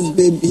selfless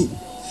baby,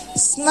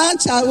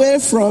 snatched away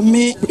from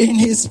me in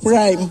his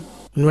prime.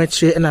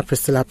 Nweche na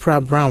Priscilla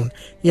Brown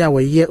ya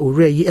waye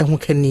ore yi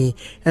ehukani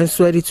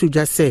enso ade tu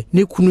dwa se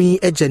ne kunu yi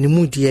agya ne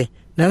mu de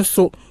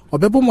nanso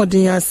obebo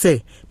modin ya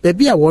se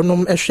bebi a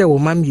wonom ehwe wo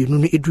ma mienu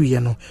no eduye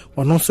no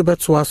wono so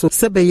betoa so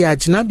se be ya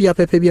agina bia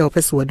pepe bia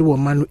opese wode wo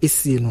ma no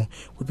esie no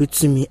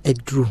obetumi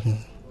aduru ho.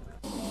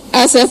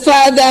 As a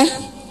father,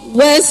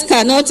 words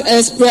cannot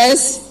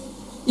express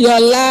your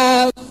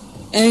love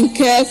and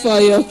care for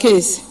your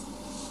kids.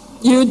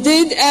 You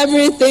did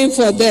everything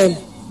for them.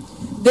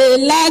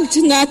 They lacked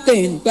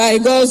nothing by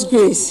God's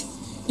grace.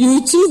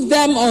 You took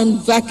them on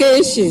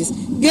vacations,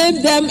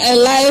 gave them a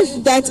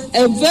life that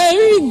a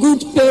very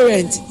good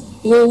parent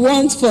will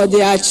want for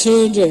their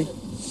children.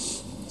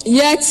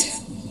 Yet,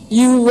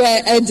 you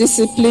were a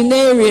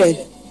disciplinarian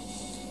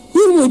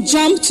who would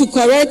jump to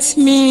correct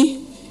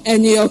me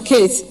and your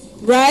kids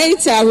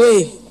right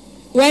away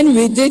when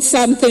we did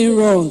something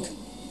wrong.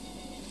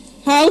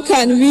 How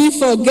can we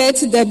forget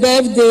the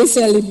birthday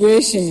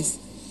celebrations,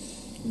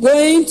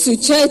 going to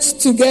church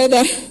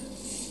together,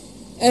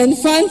 and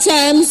fun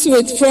times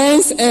with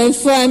friends and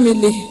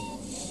family?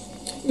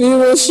 We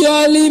will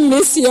surely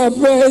miss your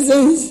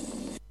presence.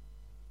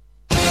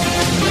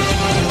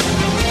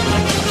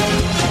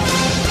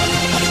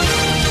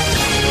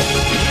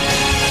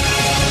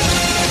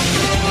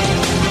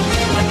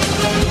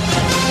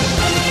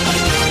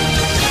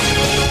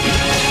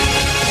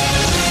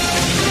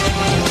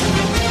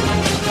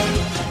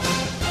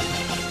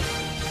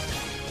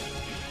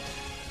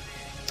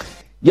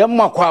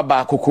 Yamma kwa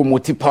ba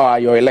kukumoti power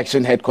your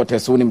election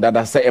headquarters wonim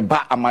dada say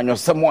eba amanyo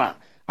semwa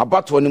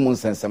abato ni mun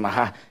sensema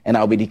ha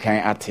na obedi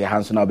kan ate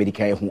ha so na obedi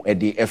kan hu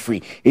edi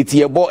efri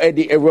eti ebo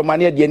edi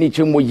eromane de ni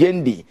chemo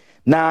yendi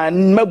na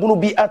mabunu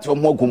bi ato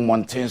mogum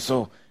monten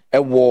so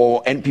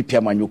ewo NPP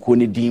amanyoko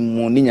ni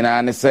dimu ni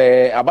nyina ne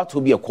se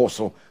abato bi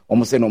ekoso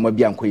omo se no ma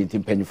bi anko yinti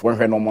mpanyifo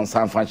hwe no mo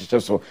nsan fa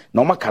hyehyɛ so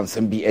na omo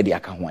kansem bi edi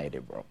aka ho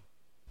ayede bro.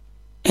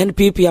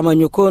 NPP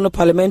amanyoko no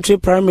parliamentary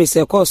primaries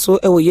ekoso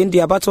ewo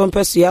yendi abato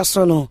mpesua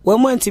so no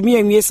wamu antimi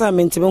anwie sa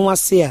mentime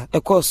nwase a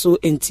ekoso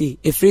enti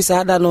efiri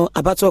saada no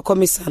abato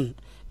commission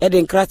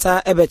eden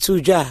krata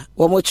ebetu dwa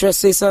wamo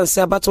kyerese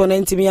sanse abato na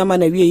antimi ama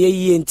na wie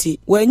yeyi enti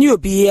wanyi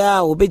obi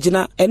a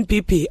obegina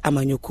NPP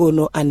amanyoko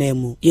no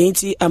anemu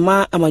yenti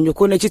ama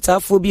amanyoko na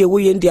chitafo bi ewo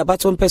yendi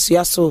abato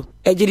mpesua so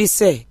ejiri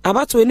se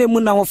abato enemu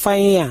na wo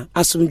fan a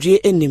asomdwe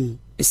enim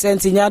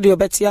Senti nyade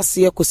obeti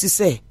ase kosi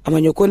se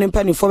amanyoko ne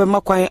mpanifo be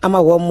makwan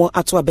ama wo mo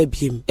ato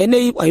ababiem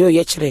eneyi ayo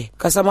ye kyere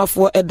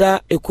kasamafo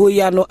eda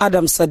ekoya no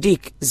Adam Sadiq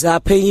za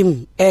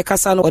payim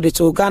kasa no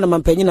odeto Ghana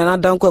mampanyi na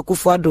nadanko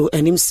akufo ado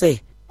anim se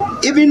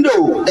even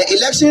though the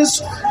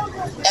elections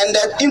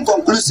ended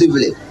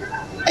inconclusively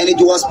and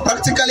it was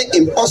practically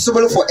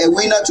impossible for a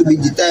winner to be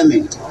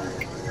determined,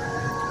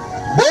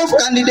 both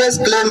candidates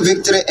claim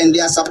victory and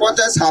their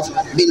supporters have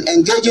been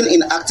engaging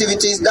in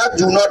activities that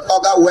do not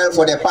augur well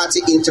for the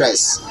party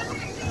interests.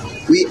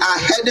 We are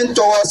heading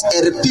towards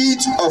a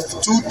repeat of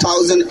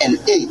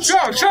 2008.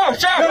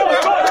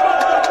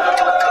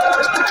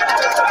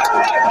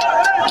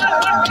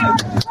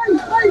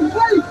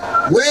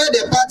 Where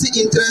the party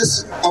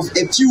interests of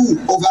a few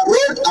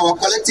overrode our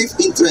collective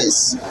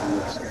interests,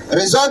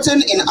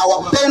 resulting in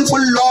our painful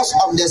loss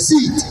of the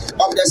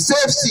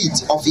safe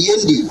seat of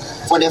Yendi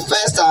for the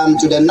first time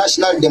to the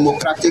National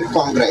Democratic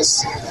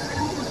Congress.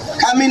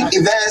 Coming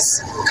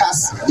events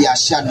cast their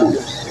shadow. 5.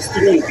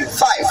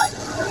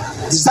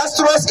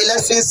 Disastrous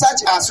elections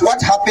such as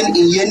what happened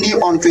in Yendi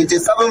on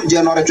 27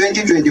 January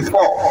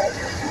 2024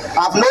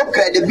 have no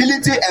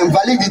credibility and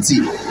validity,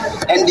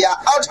 and their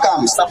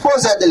outcome,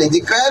 supposedly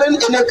declaring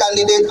any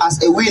candidate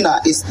as a winner,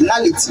 is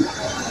nullity.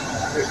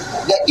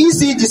 The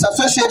EC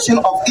disassociation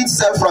of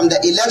itself from the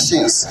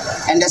elections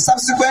and the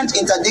subsequent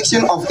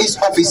interdiction of its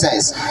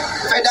officers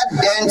further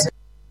dent.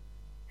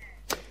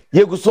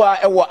 Yeguswa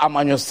ewo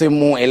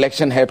amanyosemu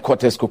election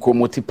headquarters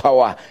kokomoti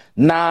power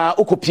na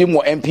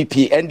ukopimo MPP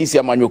NDC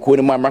amanyoko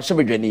ni marashe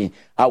bedwani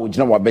a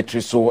wogina wa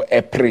betri so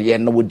epre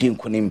na wodi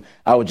nkunim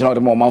a wogina de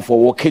manfo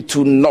wo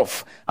ketu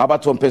north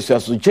abato mpesua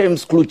so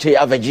James Kluche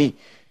Aveji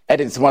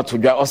edin semato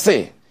dwa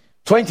ose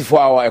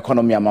 24-hour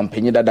economy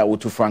amampanyi dada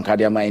wotu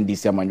Frankade ama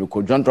NDC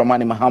amanyoko John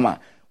Dramani Mahama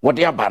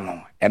wode aba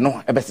no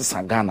eno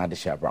ebesesa Ghana de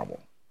share bravo.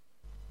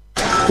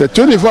 The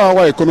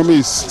 24-hour economy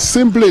is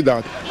simply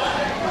that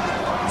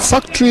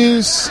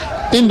factories,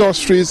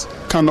 industries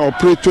can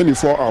operate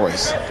 24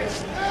 hours.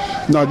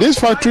 Now, these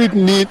factories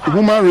need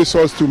human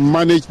resource to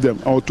manage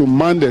them or to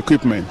man the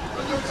equipment.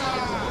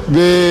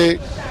 The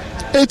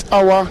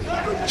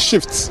 8-hour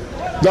shifts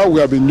that we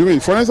have been doing,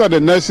 for instance,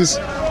 the nurses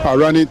are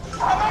running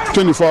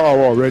 24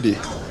 hours already.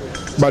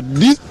 But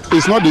this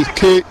is not the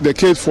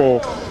case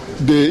for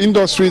the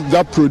industries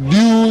that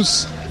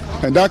produce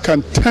and that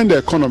can turn the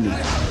economy.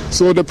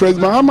 So the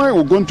President Mahama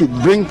is going to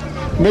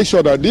make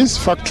sure that these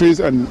factories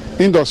and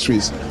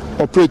industries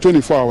operate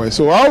 24 hours.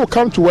 So I will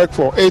come to work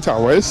for 8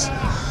 hours,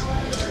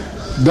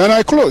 then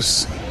I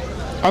close.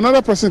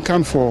 Another person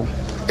comes for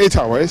 8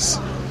 hours,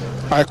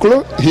 I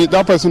close,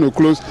 that person will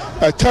close,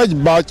 a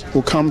third batch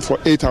will come for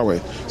 8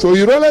 hours. So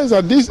you realize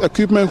that this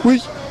equipment,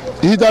 which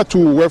either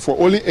to work for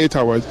only 8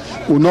 hours,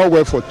 will not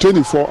work for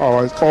 24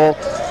 hours or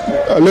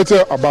a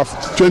little above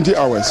 20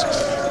 hours.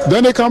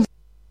 Then they come.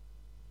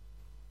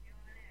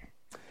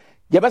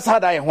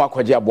 Yabasa da ho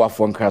akwaje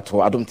aboafo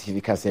nkrato Adom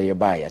TV kase ye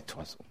ba ya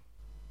toso.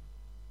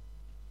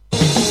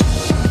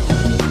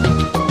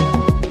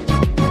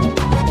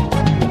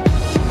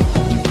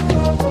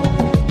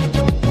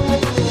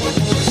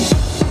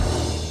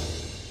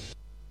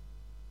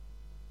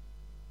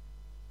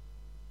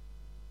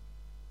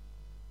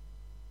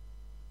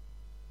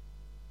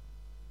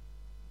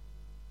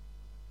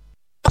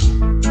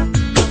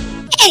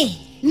 Hey,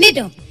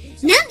 middle.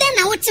 Now then,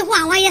 I want to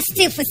why you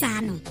stay for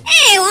Sano.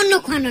 Eh, on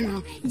no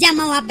quanono,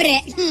 Jamawa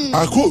bread.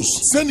 Akos,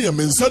 send your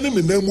men, send him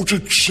in them with a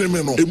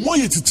shemeno, a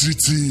moye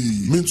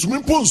triti. Mean to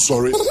me, pon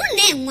sorry. Who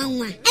name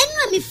one? And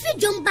when me free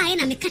John by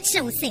and I catch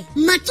say,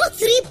 Mato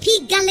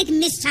 3P garlic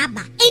mixture,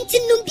 and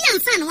Tinumbian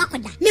San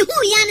Wakoda, me who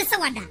yana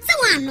sawada,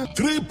 Sawano.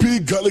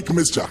 3P garlic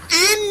mixture.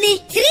 And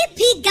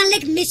 3P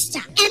garlic mixture,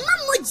 and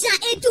Mamuja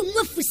edu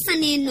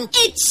mufusaneno,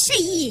 a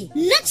chee,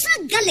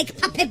 natural garlic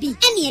papebi,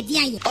 any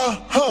idea.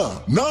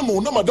 Aha, now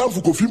no, Madame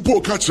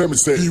Fukofimpo catch me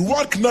say, he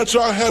work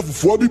natural hair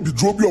for be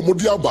drobi or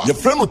modiaba. Your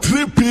friend of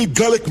 3P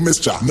garlic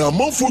mixture, now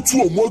man for 2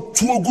 or more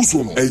 2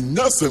 guson, and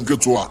Yasen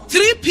get to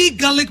 3P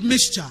garlic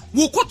mixture.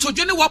 Who could to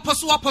Jenny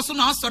Wapasu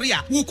now, sorry,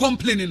 who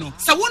complaining no.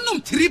 So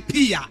one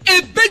 3P ya,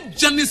 a big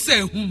Johnny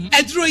say,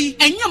 Edroy,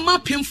 and your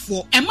mapping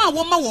for, and my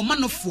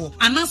woman of 4,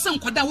 and answer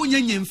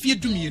Quadawan and fear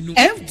to me.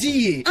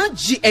 FDA,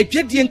 AG, a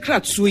Jedian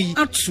Kratsui,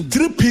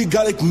 3P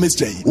garlic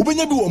mixture. Open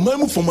your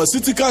memo from a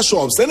city car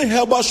shops, any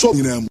herbal shop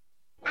in them.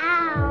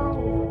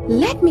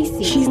 Let me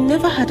see. She's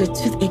never had a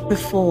toothache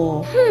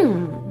before.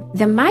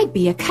 There might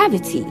be a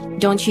cavity.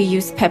 Don't you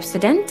use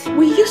Pepsodent?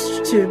 We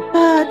used to,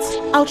 but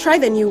I'll try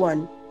the new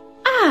one.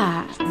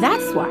 Ah,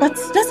 that's why. But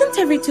doesn't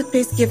every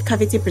toothpaste give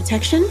cavity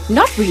protection?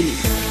 Not really.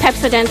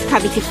 Pepsodent's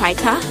Cavity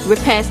Fighter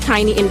repairs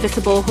tiny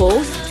invisible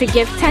holes to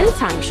give 10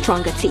 times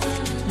stronger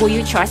teeth. Will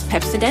you trust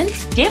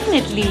Pepsodent?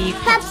 Definitely.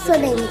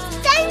 Pepsodent,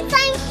 10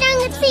 times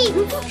stronger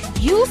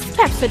teeth. Use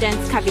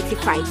Pepsodent's Cavity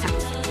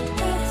Fighter.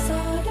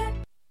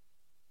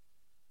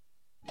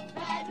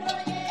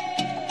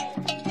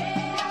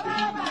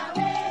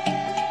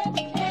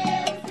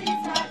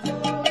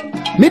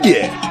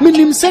 Media,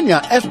 minim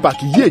senya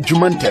F-Pack ye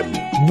jumantem,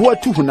 bua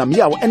tu hunam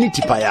yaw eni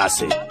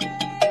tipayase.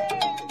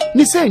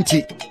 Ni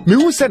senti, mi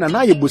hu se na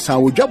na ye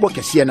busan odwabo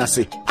kese na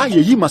se, aye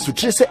yi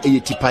masutre se eye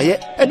tipaye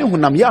eni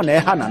hunam yaw na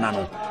eha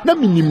nanano, na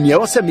minim ne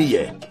o se me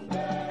ye.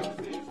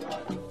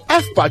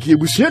 F-Pack ye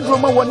busue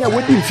droma woni a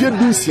wodi mfie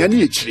dunsia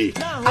ne echire.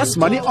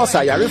 Asma ni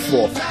osa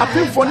yarefo,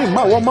 apemfo ne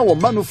ma wo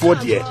manufo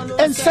de,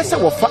 ensese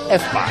wo fa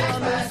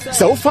F-Pack.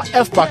 Se wo fa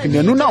F-Pack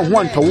ne nu na ho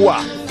antowo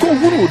a, ko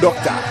huru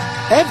doctor.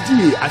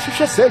 FDA, I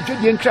should say,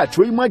 Jodian Cratch,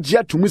 we might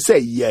jet to me say,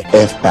 yeah.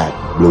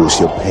 F-Pack blows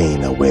your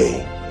pain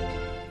away.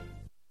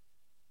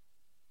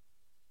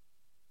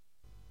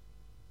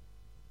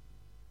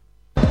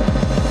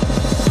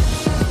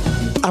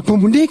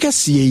 Apomudeka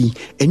siye,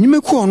 and you may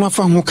call on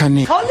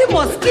Holy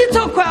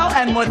mosquito coil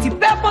and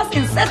multi-purpose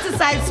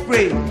insecticide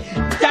spray.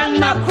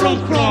 Dana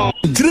Kron Kron.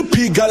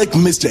 3P garlic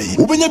mixture.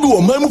 When you do a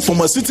memo from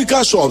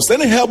pharmaceutical shops,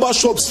 any herbal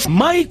shops.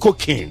 My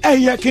cooking,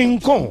 a King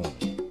Kong.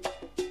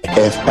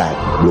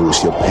 F-Pack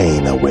blows your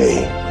pain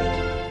away.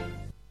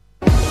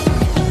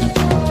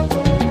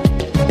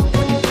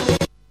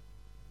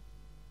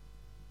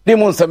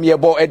 Demon some ye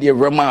bo Eddie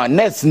Rama,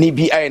 Ness ni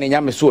bi I and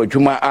Yamiso,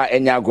 Juma,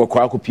 enya go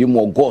kwakupi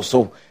mo go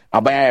so,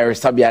 abaya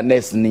sabia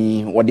Ness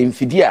ni wadim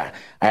fidia,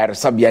 I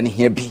sabia ni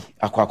here be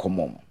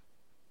aquacomom.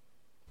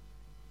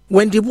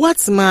 When the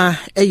Watsma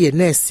a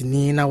nurse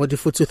ni na the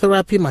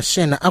phototherapy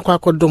machine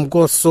aquacodom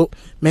go so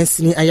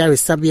mensini ayare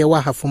sabia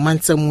waha for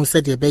manta mu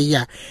said ye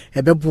beya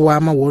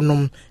ebeboa ma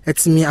wonum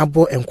etimi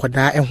abo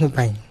enkwada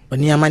ehoban.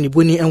 Oni amani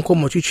boni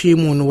enkomotwetwe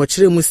mu no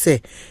wachire mu se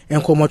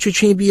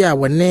enkomotwetwe bi a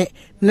wone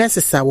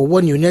nurses a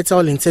wo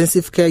neonatal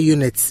intensive care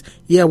units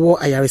ye wo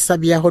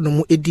ayaresabia ho no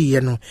mu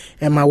ediye no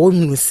ema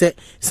wonhunu se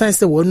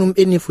sanse wonum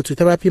eni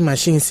phototherapy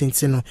machine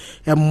sintino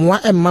emmoa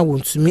emma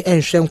wontumi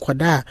enhwe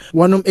nkwada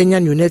wonum enya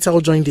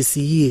neonatal jaundice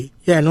ye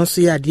ya no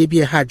so ya de bi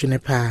e ha adwene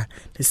pa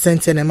the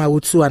center na ma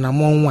wotu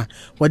anamonwa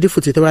wode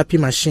phototherapy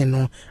machine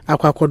no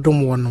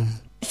akwakodom wonum.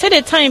 Said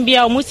the time be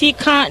our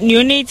musica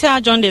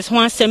neonatal jaundice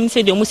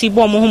 170 the musi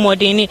bomb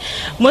homodeni.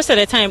 Most of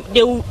the time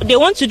they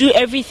want to do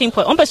everything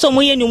for person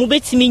moye no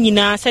mubetimi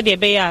nyina said the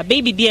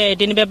baby be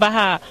de ne beba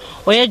ha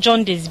or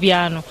jaundice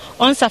biano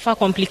on suffer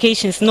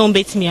complications no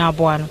betimi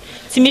aboa no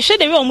ti me hwe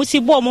de we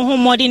musi bomb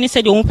homodeni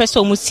said the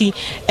person musi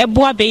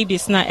eboa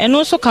babies na and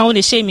also can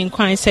the shaming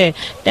kwan say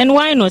then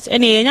why not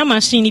any nya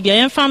machine bi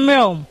en fam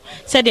realm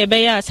said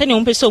the said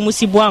the person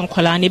musi boa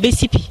nkola na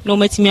besipi no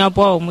metimi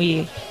aboa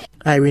omuye.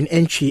 Irene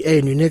Entry, a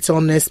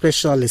neonatal nurse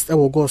specialist, I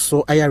will go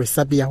so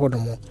ayaresabia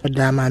hodomo.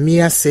 Madama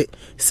Mia se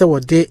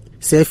wode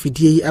se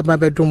fidie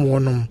ababedom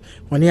wonum.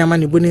 Woni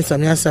amani boni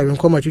samia sa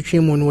renkoma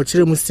twetwemu no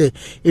wachire mu se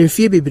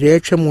emfie bebre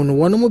atwemu no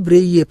wono mu bre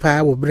yie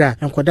pa wo bra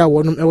enkoda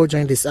wonum ewo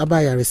join this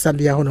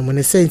ayaresabia hodomo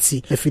ne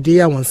senti afidie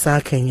ya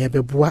wonsa kan ye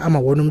beboa ama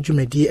wonum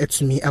dwumadi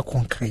atumi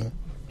akonkan.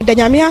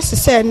 Danyamia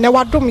se na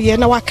wadom ye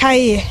na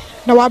wakaye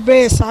na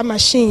wabre sa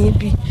machine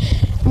bi.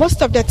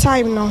 Most of the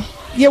time no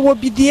ye will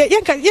be the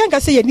young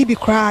say ye need be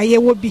cry, ye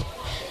will be.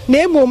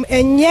 Name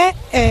and ye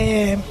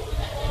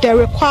the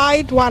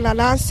required one and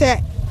answer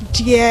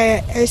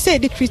dear say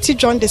the treaty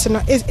jaundice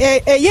is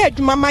a year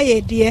mama ye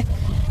dear,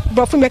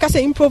 but from make us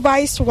say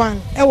improvised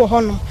one, ever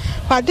honor.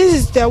 But this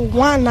is the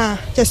one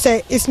just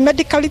say it's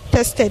medically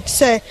tested,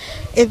 say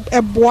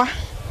a boy.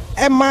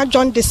 Emma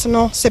jaundice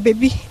no say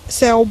baby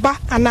say oba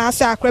and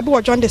answer a crab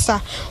or jaundice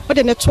what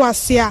the network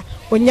here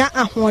when ya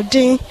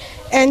ahoden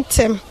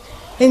entem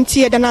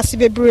nti yɛda no ase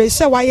bebree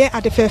sɛ wayɛ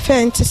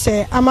adefɛfɛ nti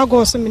sɛ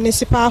Amagos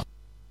municipal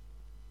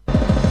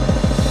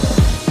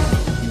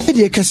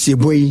Eddie Cassie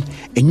boy,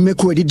 and you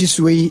make ready this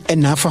way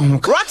and half a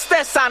hook.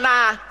 Rockstar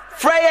Sana,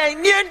 Freya,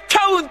 near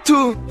town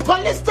to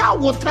Polystar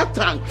water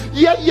tank.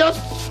 Yeah, you're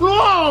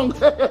strong.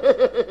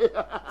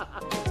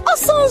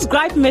 Oson's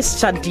gripe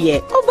mixture,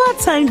 dear. Over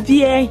time,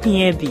 dear,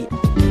 here be.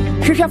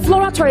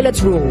 Flora toilet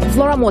roll,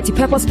 Flora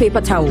multi-purpose paper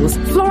towels,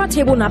 Flora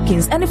table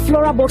napkins, and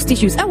Flora box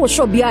tissues. I will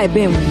show BI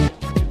BEM.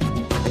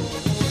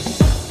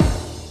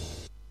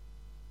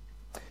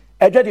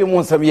 Ejadi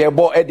Monsam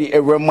Yebo Eddie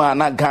Erema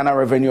na Ghana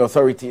Revenue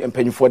Authority and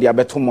penny for the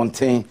Abeto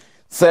Mountain.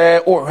 Say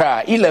or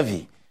her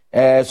E-levy.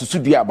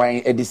 Susubia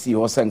buying EDC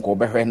or Senko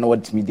Beher no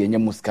what media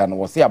Muscan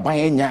was here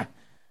buying ya.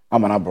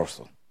 Amana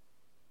Broso.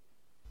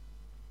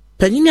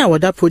 Penina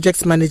Wada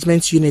Project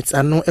Management Unit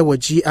and no ewa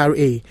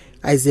GRA.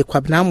 Isaac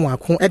Kwabnamwa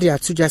kon ede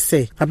atuja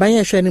say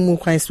abanye hwe ne mu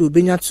kwan se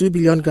obenya 2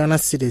 billion Ghana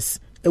cedis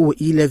ewo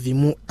E-levy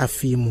mu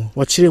afi mu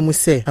wo kire mu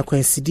say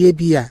akwansidie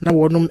bi a na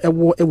wonom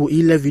ewo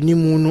E-levy ni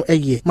mu no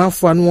eye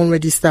manfo anu won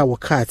register wo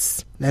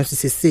cards na nso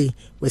say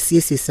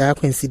wasiesie sa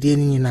akwansidie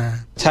ni nyina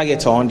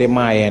target on the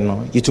my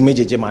no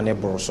yitumejeje mane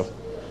broso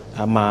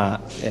ama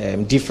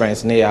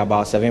difference near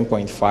about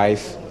 7.5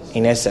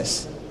 in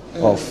excess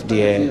of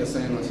the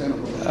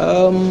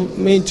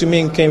me to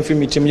me came from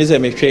me to me just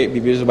make sure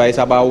because it's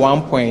about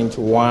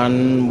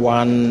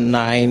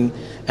 1.119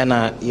 and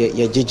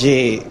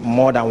JJ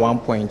more than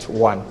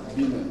 1.1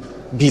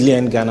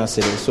 billion Ghana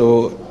cedis.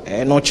 So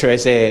not sure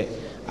say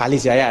at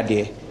least I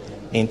there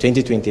in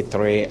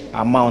 2023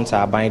 amounts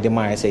are buying the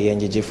money say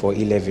NJJ for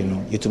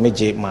 11 you to make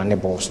J money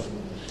boss.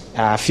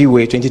 Few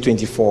way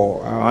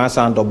 2024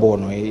 answer double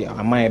no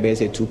I might be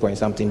say 2 point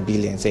something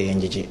billion say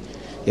NJJ.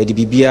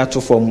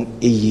 To form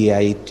a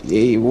year,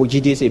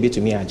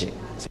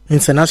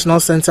 International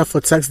Center for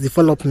Tax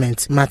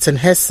Development, Martin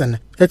Hessen,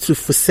 etu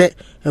fuse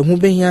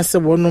ehubehia se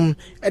wonum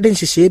eden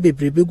hihye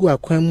bebrebe gu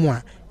akwanmu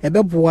a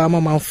ebeboa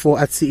amamanfo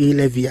ati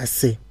E-levy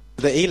ase.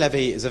 The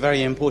E-levy is a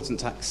very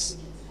important tax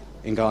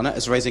in Ghana.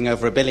 It's raising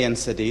over 1 billion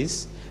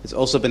cedis. It's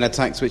also been a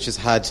tax which has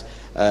had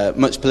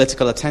much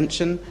political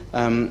attention,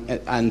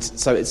 and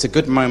so it's a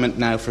good moment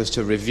now for us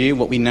to review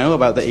what we know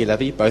about the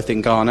E-levy, both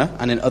in Ghana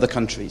and in other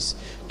countries,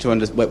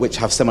 which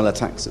have similar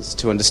taxes,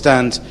 to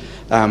understand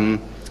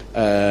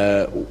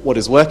what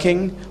is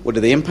working, what are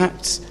the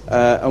impacts,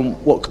 and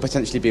what could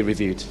potentially be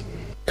reviewed.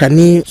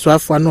 Kani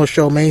swafo no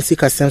show man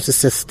sika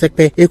sense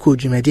tepe eko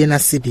dwumade na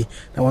sibi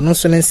na wono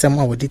so nsem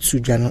a wode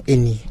tudwa no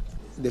eni.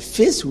 The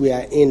phase we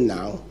are in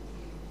now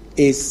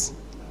is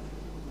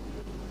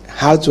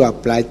how to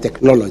apply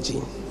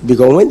technology,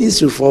 because when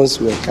these reforms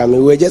were coming,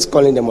 we were just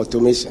calling them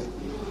automation.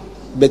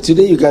 But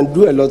today you can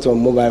do a lot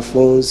on mobile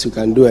phones, you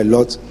can do a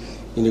lot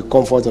in the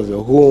comfort of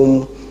your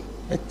home.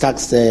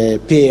 Tax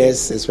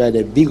payers, as well as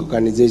the big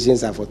organizations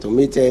have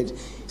automated,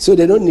 so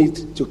they don't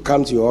need to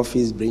come to your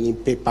office bringing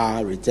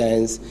paper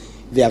returns.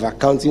 They have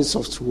accounting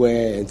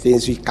software and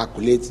things which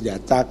calculate their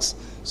tax,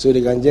 so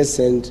they can just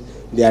send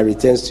their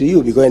returns to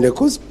you. Because in the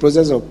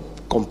process of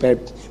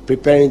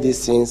preparing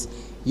these things,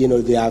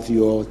 they have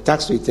your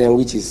tax return,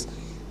 which is,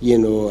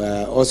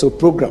 also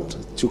programmed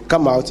to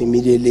come out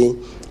immediately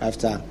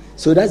after.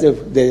 So that's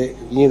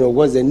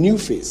what's the new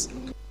phase.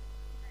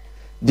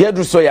 Dear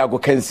Drusoya go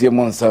Kensi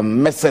Monsam,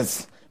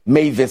 Mrs.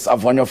 Mavis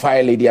Avonyo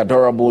Fire Lady,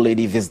 adorable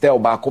lady, Visdel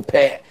Bako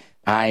Pe,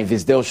 I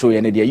Visdel show you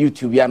in the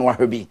YouTube, Yan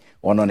Wahabi,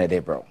 or none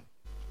of bro.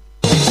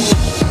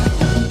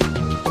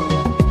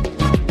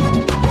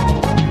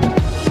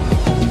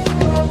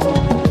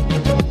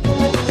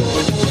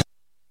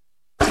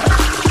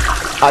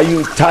 Are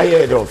you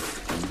tired of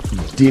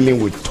dealing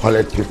with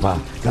toilet paper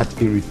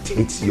that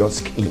irritates your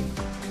skin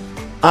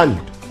and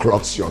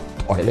clogs your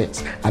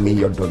toilets?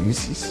 Your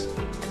WCs?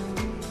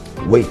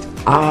 Wait,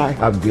 I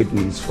have great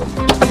news for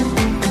you.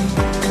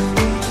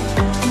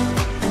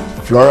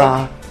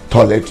 Flora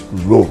Toilet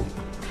Roll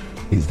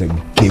is the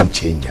game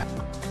changer.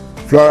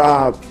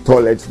 Flora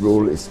Toilet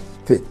Roll is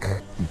thick,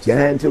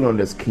 gentle on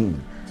the skin,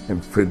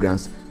 and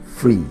fragrance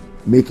free,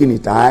 making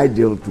it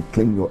ideal to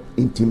clean your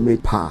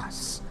intimate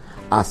parts,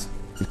 as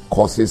it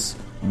causes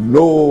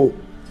no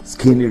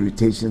skin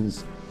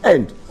irritations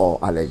and or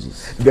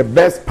allergies. The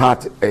best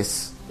part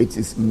is it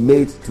is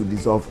made to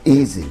dissolve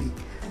easily,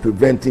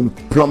 preventing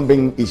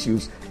plumbing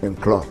issues and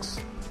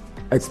clogs.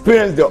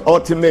 Experience the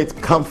ultimate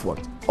comfort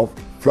of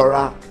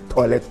Flora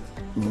Toilet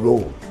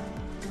Roll.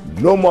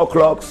 No more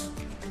clogs,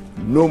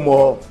 no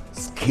more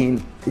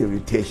skin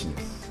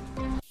irritations.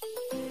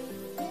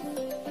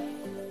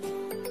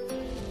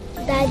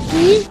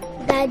 Daddy,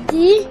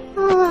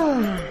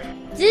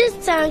 this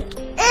tank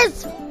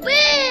is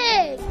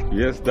big.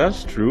 Yes,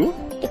 that's true.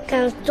 It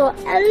can store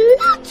a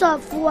lot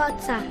of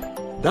water.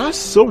 That's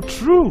so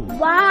true.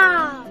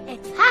 Wow. It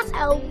has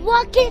a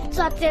working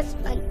tortoise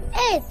on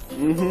it.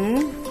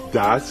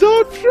 That's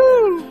so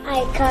true.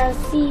 I can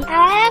see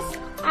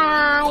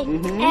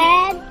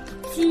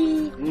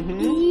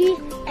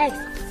SINTEX.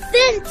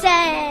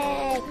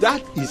 Syntax.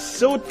 That is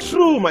so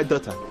true, my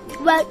daughter.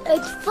 When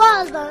it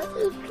falls down,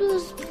 it will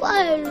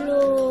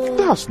spoil.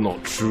 That's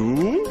not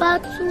true.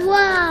 But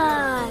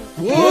why?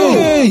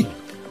 Hey!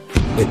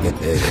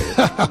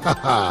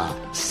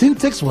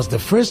 Syntex was the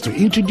first to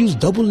introduce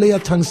double-layer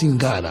tanks in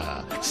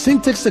Ghana.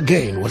 Syntex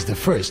again was the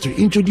first to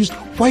introduce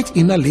white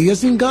inner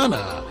layers in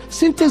Ghana.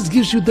 Syntex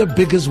gives you the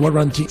biggest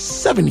warranty,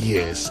 7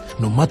 years.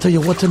 No matter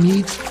your water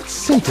needs,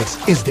 Syntex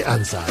is the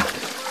answer.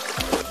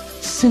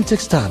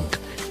 Syntex tank.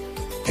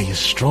 Are you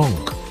strong?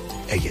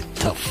 Are you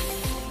tough?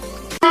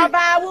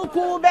 Customer.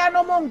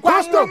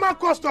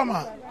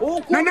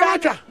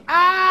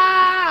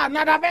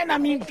 Nadabena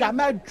minka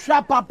me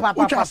trapa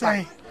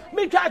papa.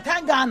 Me try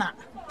 10 Ghana.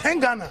 10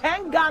 Ghana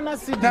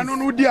cedis. Nano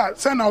no dia,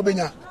 send now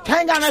benya.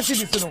 10 Ghana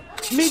cedis no.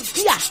 Me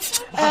dia.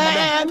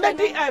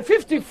 Maybe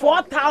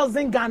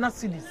 54,000 Ghana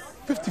cedis.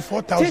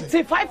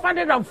 54,000.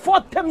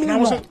 540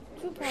 million.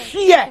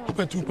 Here.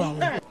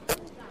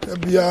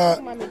 Ebia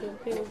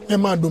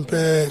ema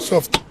dumpe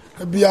soft.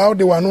 Ebia how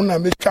the one na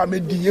me try me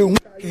die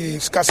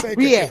skase.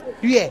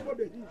 Yeah.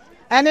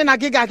 Ene na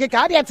giga ade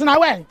tena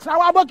we. Tena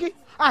wa boki.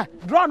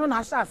 Draw no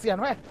na sha se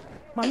no we.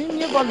 Mami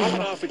ni volume.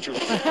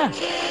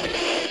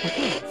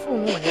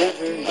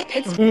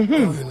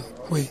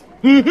 Wait.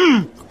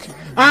 Okay.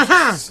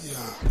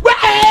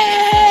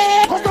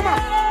 Customer.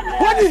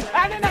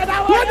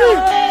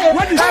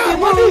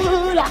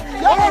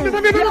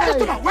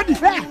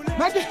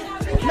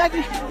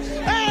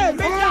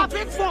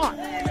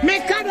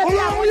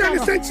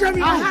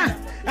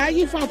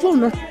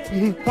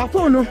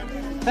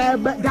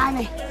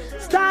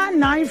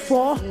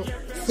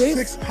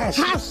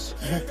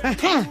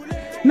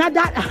 Now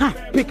that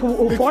pick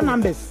 4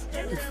 numbers.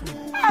 It's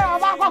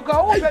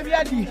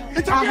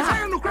a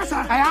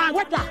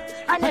what that?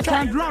 I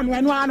can draw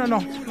when one no.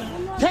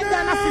 10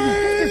 Ghana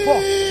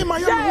cedis 54.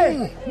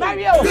 Mario.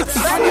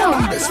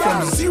 Numbers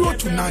from 0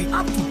 to 9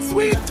 up to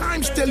 3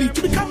 times daily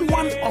to become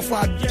one of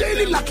our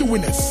daily lucky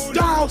winners.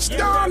 Dial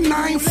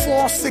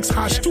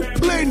 *946# to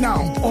play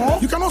now. Or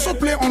you can also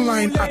play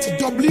online at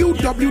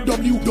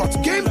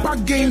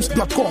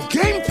www.gamepackgames.com.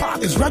 Game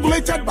Park is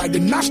regulated by the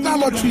National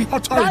Lottery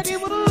Authority.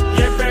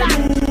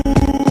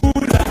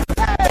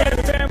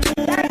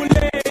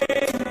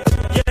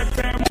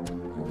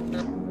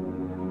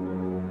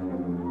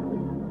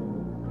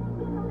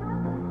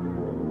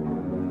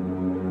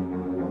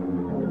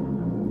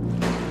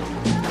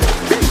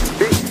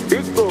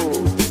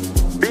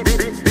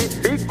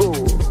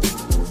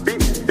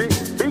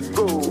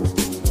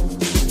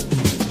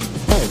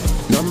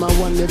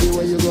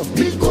 Everywhere you go,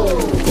 big go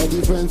for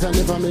the friends and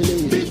the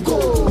family. Big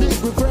go,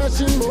 big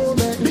refreshing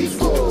moment. Big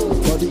go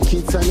for the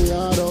kids and the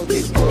adults.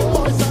 Big go,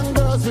 boys and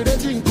girls with a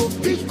drink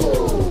of. Big go,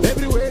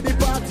 everywhere the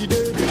party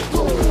day. Big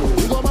go,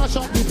 we go mash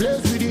up the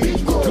place with it.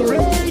 Big go,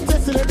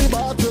 greatest in the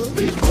battle.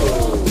 Big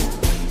go,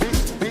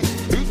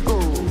 big go, big go,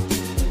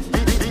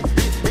 big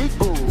go, big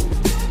go,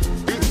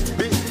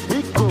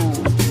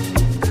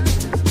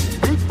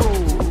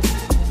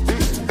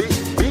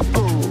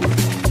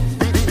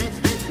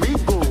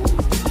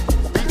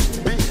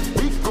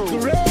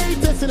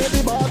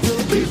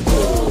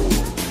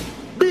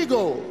 big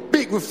go.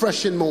 Big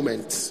refreshing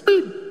moments.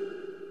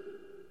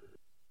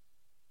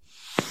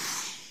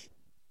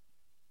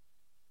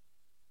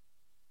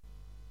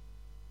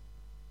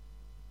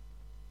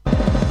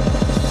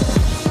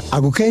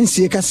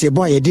 Agukensie kase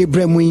boy yede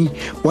bremu yi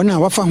wona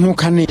wafa ho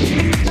kane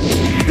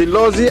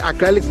Veloci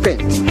acrylic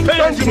paint.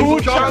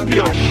 Paint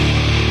champion.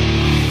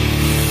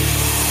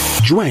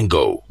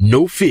 Durango,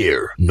 no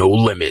fear, no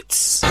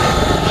limits.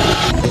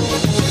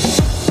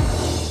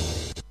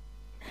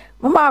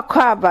 Mama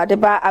Kwaba, the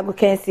bar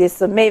Agukensi,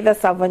 so Mavis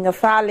Savonia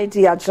Fali,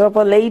 a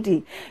trouble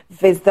lady.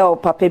 Visto,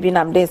 Papa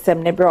Binam,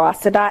 Densem Nebro,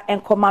 Asada,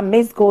 and Coma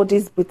Miss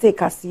Goldie's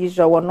boutique as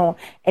usual, no,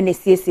 and the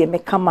CC may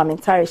come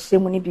entire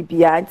Shimuni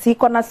Bibia, and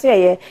Tikona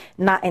Say,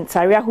 na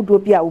entire who do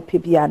be a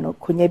Upibiano,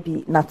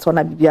 Kunyebi,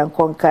 Natona Bibian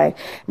Konkai.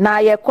 Na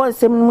ye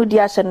consem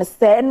Mudiash and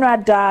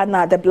Senrada,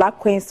 na the Black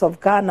Queens of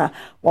Ghana,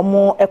 one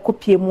more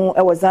Ekupiemu,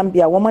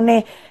 Zambia,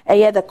 woman,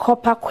 the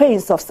Copper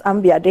Queens of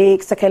Zambia, they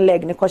second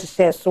leg,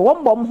 Nikosha, so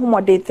one bomb whom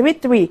they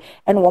 3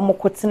 and one more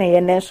kotene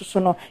and then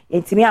so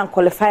intimi and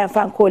qualify and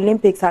fan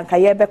Olympics and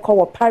Kayebe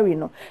call Paris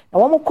no. Na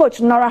one more coach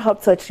Nora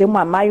help touch him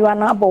and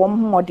Mariana but one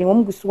more the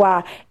one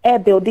guswa air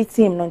build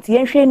team no ti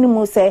enhwe ni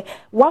mu say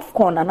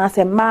Wafcon and as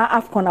a ma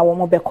Afcon a one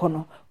more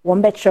bekono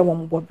one betre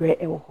one bobre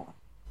e ho.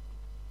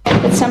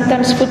 But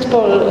sometimes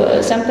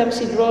football,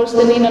 sometimes it rolls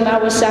the in on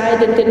our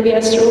side and then we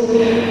are through.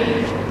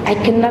 I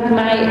cannot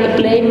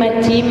blame my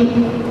team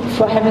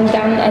for having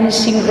done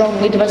anything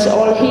wrong. It was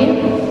all here.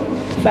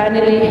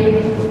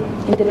 Finally,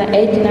 in the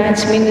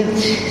 89th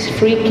minute,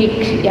 free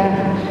kick,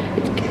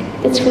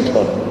 it's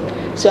football.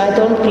 So I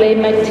don't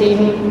blame my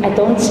team. I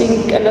don't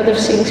think a lot of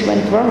things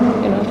went wrong.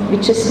 We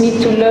just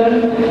need to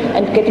learn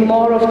and get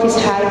more of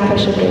this high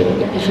pressure game.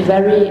 We have a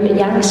very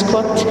young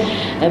squad,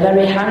 a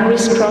very hungry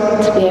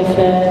squad. We have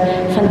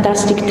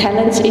fantastic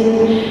talents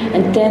in,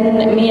 and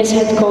then me as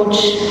head coach,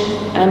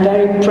 I'm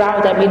very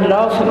proud. I'm in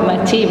love with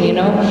my team.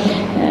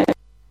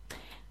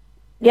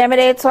 The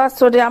Emirates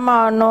to the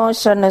amount no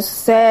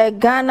say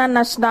Ghana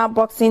national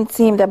boxing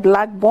team, the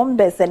Black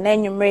Bombers, and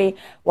then you may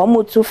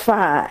one too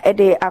far.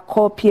 Ede a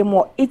copy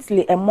more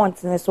Italy and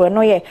Mountain, so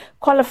no ye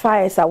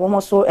qualifiers are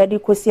almost so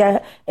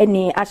educacia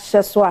any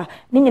asheswa.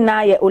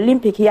 Nina ye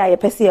Olympic ya ye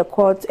pesi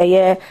court a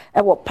year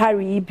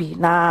Paris be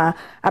na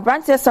a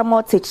branch some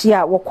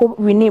teachia wako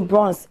winning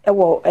bronze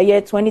a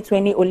year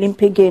 2020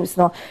 Olympic Games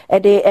no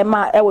Ede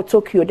Emma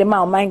Tokyo the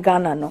ma my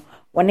Ghana no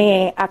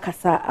one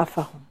akasa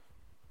afa.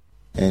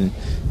 And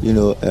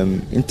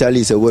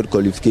Italy is a world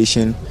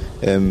qualification.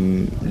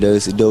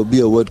 There will be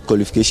a world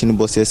qualification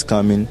buses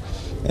coming,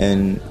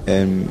 and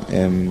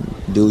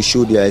they will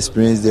show their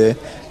experience there.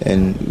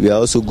 And we are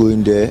also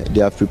going there.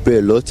 They have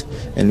prepared a lot,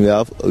 and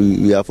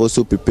we have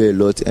also prepared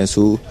a lot. And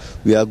so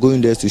we are going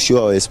there to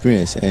show our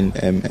experience. And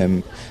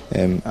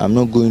I'm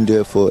not going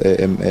there for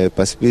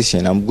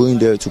participation. I'm going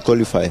there to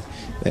qualify,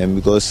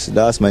 because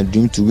that's my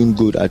dream to win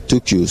gold at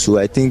Tokyo. So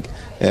I think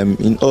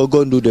in all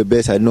God do the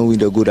best. I don't win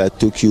the gold at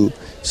Tokyo.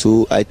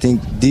 So I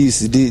think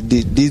this is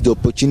the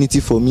opportunity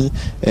for me,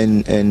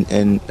 and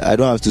I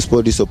don't have to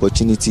spoil this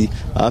opportunity.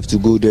 I have to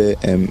go there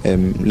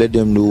and let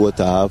them know what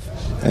I have.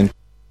 And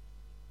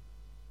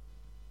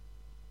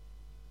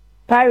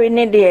Pari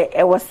ne de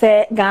was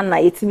say Ghana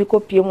itimi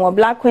kopie mo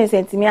Black Queens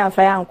entimi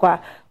amfa ya nkwa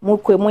mo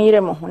kwe mo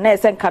yire mo na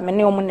ese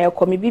nkamene o mo na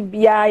ekomi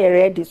bibia ye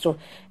ready so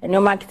ene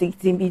o marketing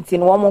team bi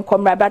tin wo mo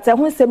komra but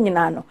hu nsem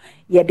nyina no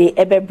ye de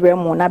ebebre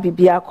mo na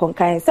bibia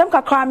konkan sem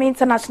kakra me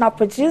international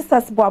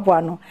producers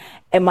boabo no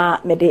ema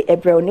me de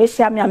ebre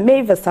onesia me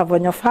Mavis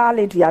Avonyo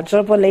Fale di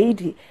Ajobo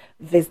lady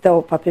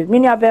Visdo Papa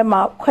Minia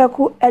Bema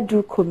Kwaku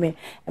Edu Kume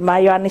ema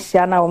yo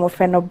anisia na wo mo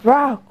fe no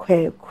bra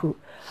Kwaku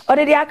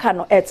Already I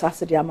cannot eat as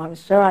the amount of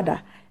Sharada.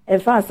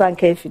 And fans and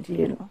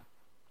KFD.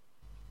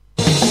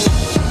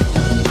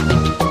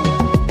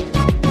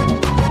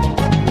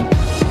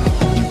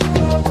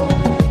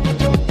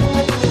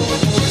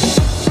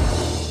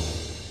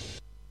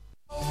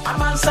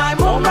 I'm on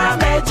Simon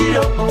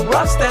Mamedio,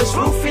 Roster's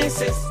roofing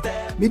system.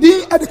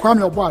 Midi at the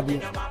corner of body.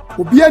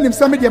 Obi anim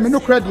sɛ media me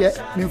no kra de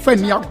me mfa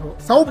ni agro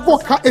sɛ wo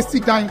boka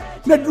esidan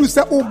na duru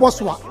sɛ wo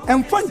boswa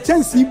emfa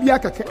nkyɛnse bia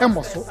keke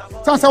emoso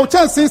san sɛ wo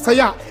kyɛnse sɛ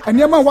ya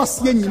aniema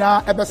wasie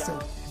nyinaa ebese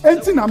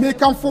enti na me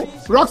kanfo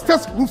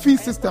Rockstars roofing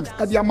systems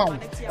ade amawo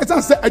etan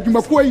sɛ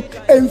adwumako yi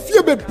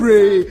emfie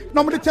bebree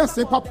na mo de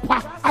kyɛnse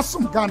papa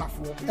asom Ghana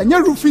fo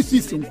enye roofing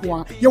system ko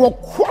a ye wo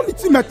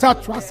quality metal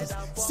trusses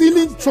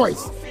ceiling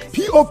choice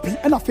POP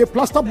and a fair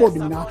plaster board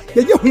na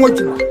ye ho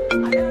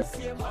adwuma.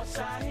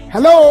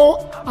 Hello,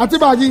 Auntie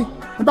Baggy.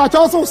 But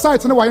also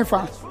sites in the wine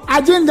farm.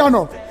 Agenda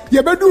no.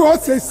 You better do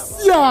us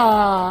sia.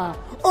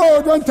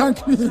 Oh, don't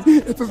thank me.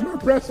 It is my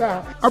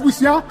pressure.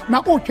 Abusia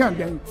na o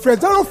can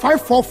Fred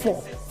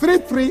 0544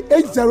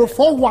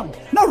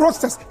 338041. Na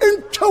Rockstars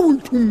in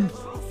Chawuntum.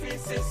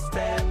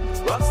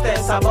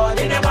 Rockstars about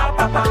in the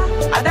papa.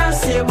 I don't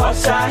see what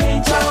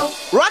shine chow.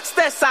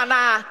 Rockstars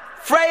ana.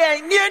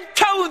 Freya nyen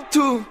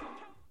Chawuntum.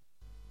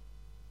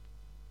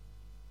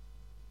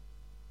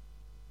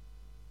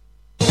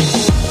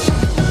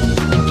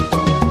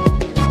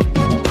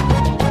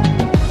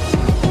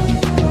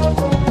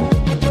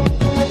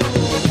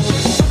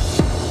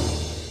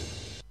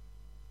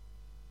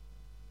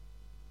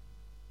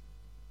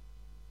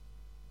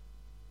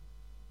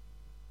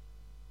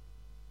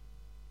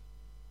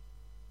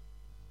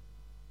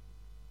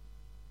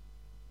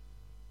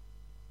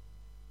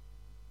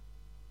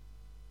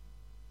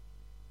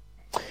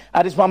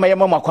 Adis mama ya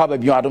mama kwa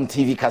baby Adom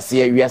TV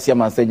kase wiase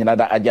amansa nyina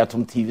da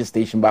Ajatom TV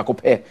station ba ko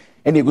pe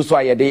ene guso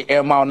ayede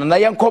e ma no na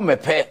yenko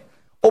mepe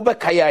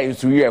obekaya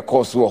yesu wie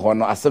course wo ho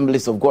no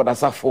Assemblies of God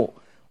asafo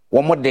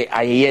wo mode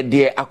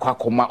ayede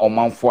akwakoma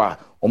omanfo a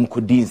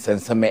omkodi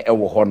nsenseme e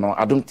wo ho no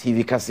Adom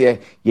TV kase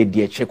ye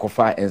die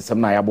chekofa ensem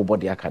na ya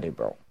bobode akade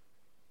bro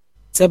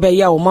Sebe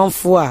ya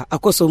omanfo a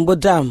akosombo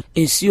dam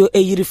ensuo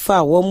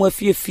eyirifa wo mo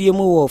afiefie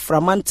mu wo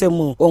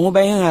framantemu wo ho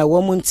ben ha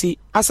wo mu nti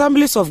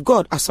Assemblies of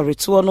God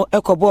asoreto no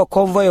ekobo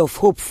convoy of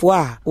hope fo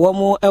a wo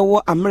mo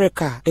ewo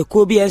America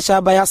ekobi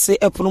ensha bayase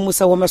epono mu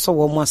se wo meso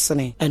wo mo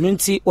asene enu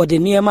nti wo de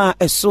niema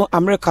eso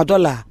America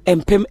dollar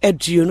empem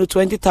aduo no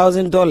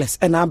 $20,000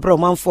 ena abro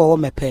manfo wo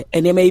mepe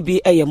enema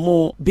bi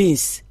eyemo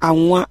beans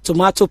anwa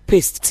tomato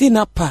paste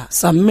tinapa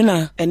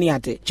samina eni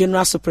ade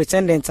General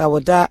Superintendent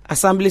awoda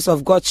Assemblies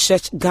of God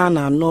Church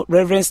Ghana no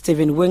Reverend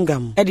Stephen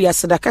Wingam edi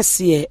asadaka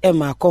sie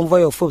ema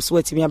convoy of hopes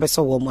wetimi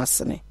abeso wo mo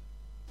asene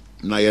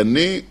na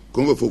yene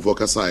Congo for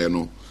Kasaye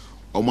no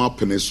oma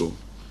peneso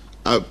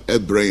a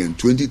brain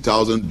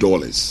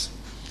 $20,000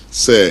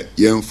 say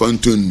yen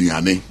fanto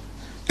nuane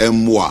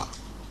emwa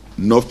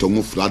north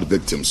to flood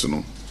victims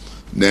no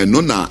na no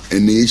na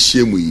ene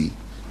ehyiemu yi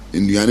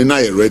nuane na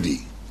ye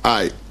ready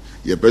ai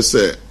ye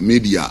pese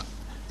media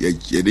ye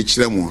de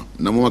kiremo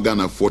na mo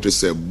Ghana 40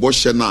 say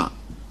boshe na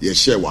ye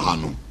share wa ha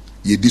no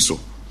ye diso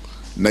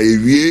na ye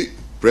wie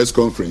press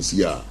conference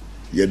ya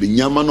ye de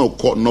nyama no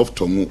court north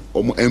to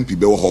omo MP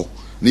be wo ho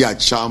near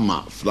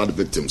Chama flood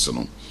victims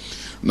no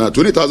na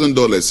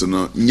 $20,000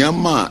 no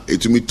nyama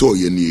etumi to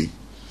ye ni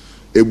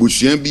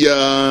ebusuan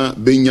bia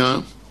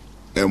benya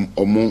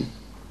omo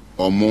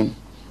omo,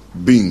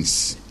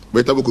 beans,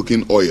 vegetable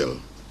cooking oil,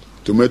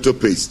 tomato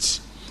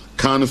paste,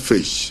 canned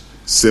fish,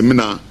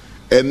 semina,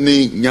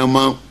 any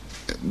nyama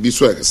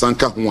biswa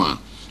sanka ho a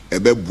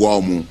ebe boa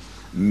omo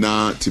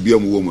na tibia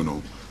mu wo mu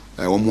no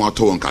omo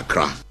ato won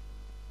kakra.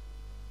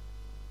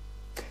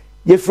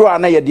 Yefro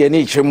ana yede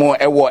ani chemo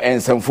ewo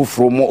ensam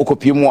fufuro mu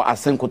okopi mu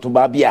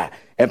asenkotoba bia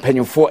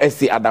empanyufo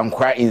esi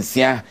adankwa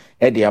insia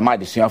ede ama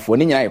adesuafo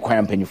ni nyina ekwan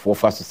empanyufo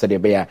fa so sede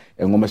be ya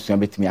enwomasua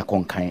betimi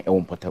akonkan ewo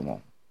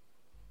mpotamo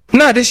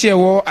na de hye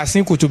wo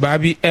asenkotoba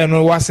bi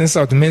eno wasen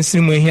south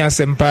mensin mu ehia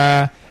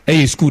sempa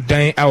eye school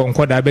dan a won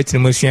koda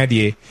betini masua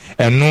de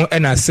eno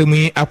na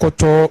asemi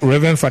akoto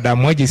Reverend Father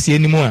Mwagesi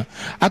animu a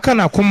aka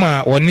na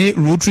koma woni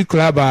Rotary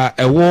Club a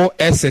ewo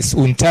SS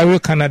Ontario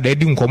Canada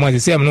edi nkoma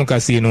sese amno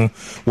kase no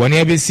woni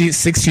abesi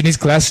 6 unit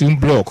classroom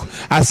block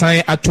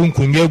asan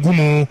atonkunwa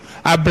gumu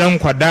abran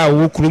kwada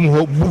wo krom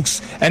ho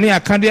books ene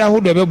akade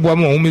ahodo beboa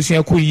ma wo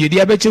masua ko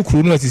yedi abeche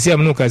kru no sese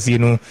amno kase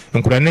no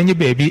nkura nanyi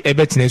baabi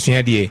ebetena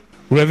sua de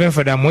Reverend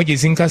Father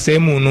Mwagesi nkasa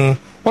mu no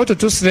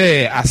ototo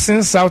sre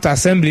Asen South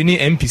Assembly ni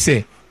MP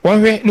say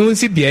wonhwe no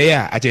nsi biaye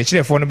a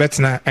achechirefo no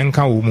betena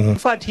enka wo mu. In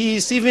fact, he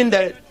is even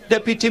the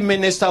Deputy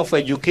Minister of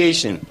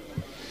Education.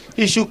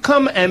 He should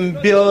come and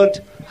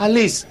build at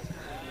least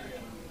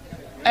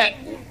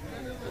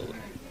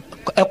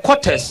a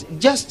quarters.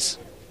 Just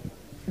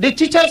the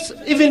teachers,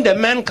 even the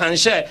men can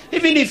share.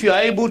 Even if you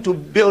are able to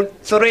build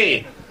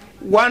 3,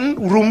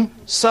 1 room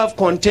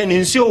self-contained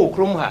in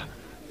Siokrum,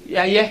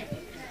 yeah.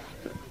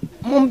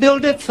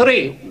 Build it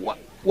 3,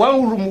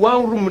 1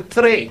 room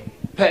 3.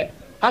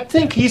 I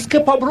think he's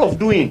capable of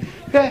doing.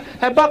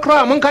 A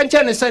background, man can't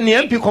change any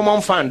MP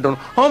common fund.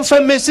 On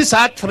families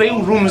are 3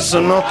 rooms,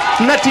 no,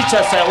 not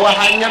teachers.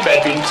 Wahanya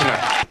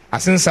bedintina.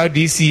 Asen South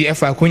DC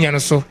efa kunya no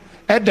so.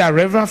 Eda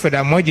Reverend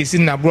Father Mwagesi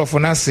na bro for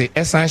nase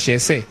esan hye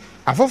say.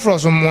 Afoforo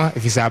so mo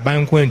efisa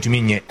ban ko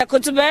antumi nye.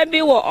 Ekotuba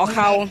bi wo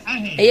okawo.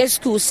 Eye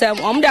school sem,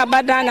 omda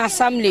badan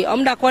assembly,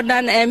 omda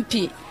kodan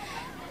MP.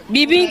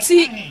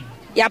 Bibinti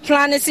ya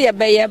plan is ya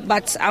beye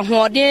but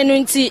ahoden no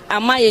nti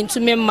ama ye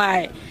ntumi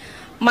mai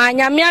ma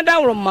nyame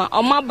adawroma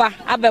omaba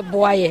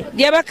abeboaye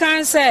de be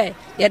kan se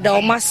ye da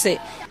omase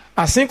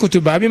asen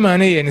kutuba bi ma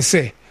na ye ne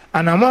se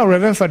anama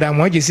Reverend Father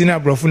Mwagesi na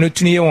brofo no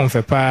tuni ye won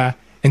fepa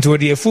nti wo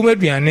de afum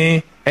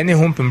aduane ene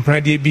ho pempra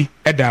de bi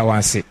eda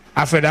wanse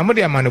afreda mo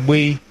de ama no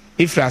boyi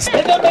ifras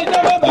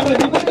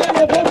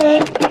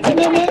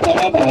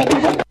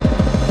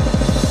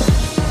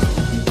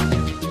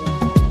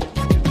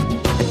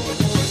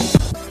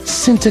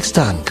Syntax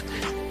tank.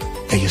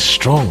 Are you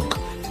strong?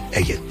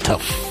 Are you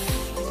tough?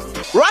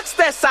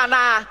 Rockstar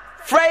sana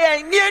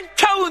Freya nyen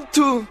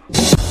chawuntu.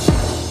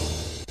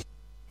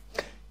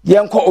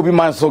 Yanko obi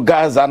man so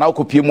Gaza na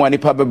okopie mu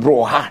anipa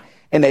bebro ha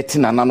ena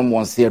etina nanom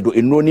wonse do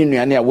enuro ni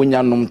nuane a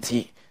wonya nom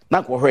ti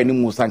na ko hwe ni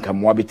musa nka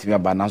mo abetimi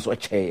aba na so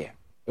cheye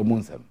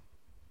emunsam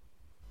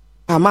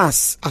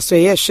Hamas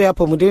asoye hwe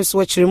apomuden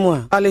so chirimu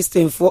a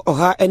Palestine fo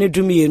oha ene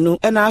dumienu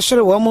ena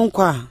ahwere wo mo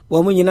nkwa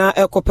wo mo nyina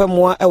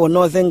ekopemo e wo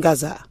Northern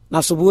Gaza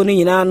na sobuo ni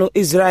nyina no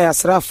Israel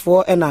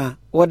asrafo ena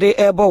wode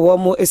ebo wo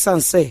mo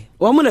esanse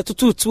wo mo na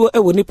tututuo e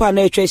wo nipa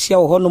na etwa hia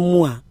wo hono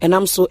mu a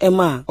enam so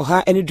ema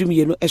oha ene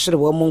dumienu ehwere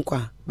wo mo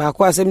nkwa ba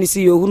kwa asem ni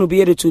si yohunu bi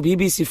yede to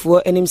BBC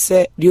fo enim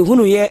se de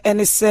ohunu ye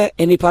ene se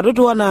enipa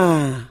dodo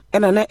na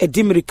ena na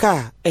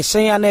edimirika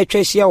ehyen ya na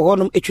etwa hia wo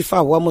hono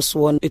etwifa wo mo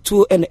so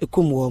etuo ena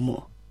ekum wo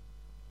mo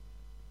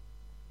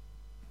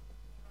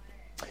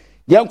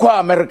Yanko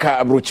America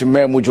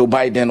abrochime mu Joe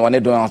Biden wane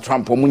Donald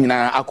Trump mu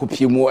nyina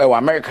akopie mu e wa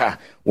America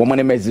wo mo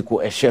ne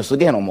Mexico ehye so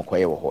de na mo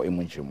koye wo ho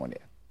emunchimo ne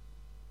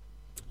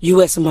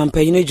US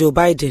mampanyini Joe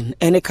Biden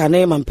ene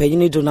kane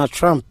mampanyini Donald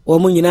Trump wo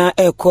mu nyina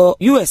eko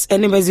US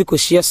ene Mexico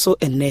hye so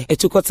enne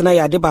etukotena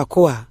ya de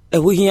bako a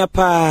ehuhia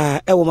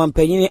pa e wo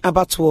mampanyini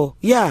abato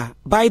ya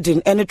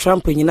Biden ene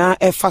Trump nyina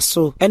efa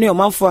so ene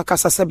omanfo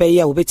akasa sebe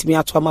ya obetimi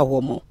ato ama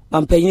ho mo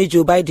mampanyini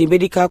Joe Biden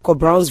medical ko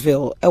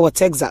Brownsville e wo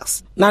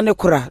Texas na ne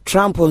kura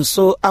Trump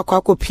nso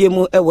akopie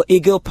mu e wo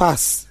Eagle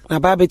Pass na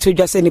ba beto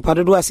dwa se ni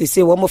padodo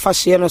asese wo mo fa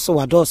hye no so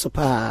wadoso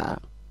pa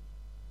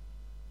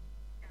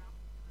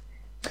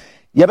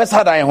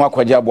Yebesa da ho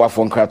akwaje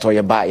aboafo nkrato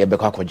ye ba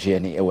yebekwa akwaje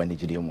ni ewa ni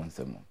gide mu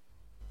nsem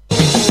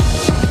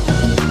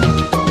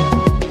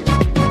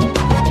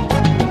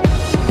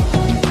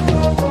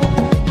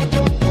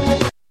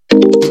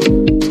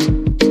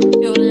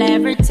You'll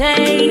ever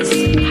taste.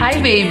 Hi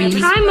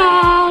babies. Hi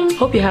mom.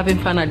 Hope you're having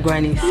fun at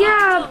Granny's.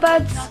 Yeah,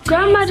 but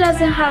grandma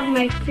doesn't have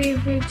my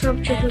favorite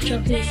top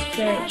chocolate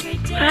spread.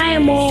 Hi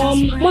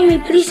mom. Mommy,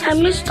 please, I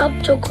missed top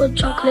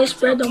chocolate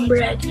spread on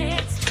bread.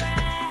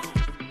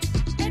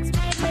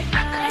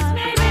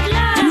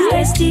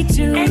 Tasty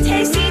too, and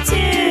tasty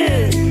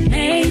too,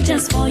 made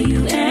just for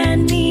you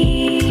and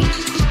me.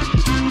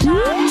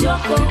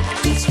 Choco,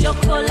 it's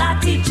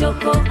chocolate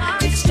choco,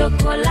 it's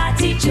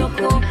chocolate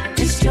choco,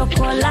 it's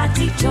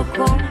chocolate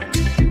choco.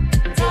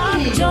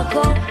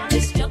 Choco,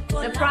 it's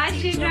chocolate.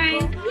 Surprise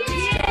children!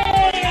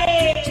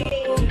 Yay!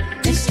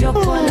 It's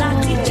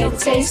chocolate choco. The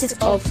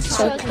taste of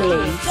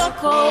chocolate.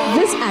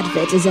 This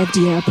advert is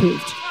FDA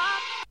approved.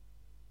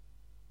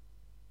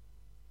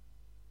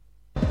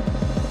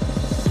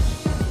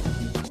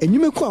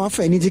 Enyumeku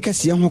awafa eni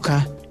dikasiye ho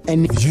ka.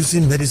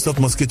 Using Medistop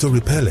mosquito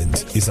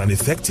repellent is an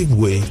effective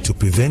way to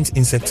prevent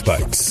insect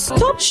bites.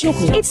 Top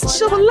Choco, it's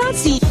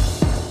chocolatey.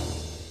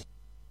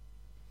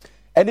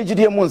 Energy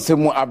dear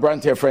Monsimu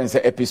Abrante friends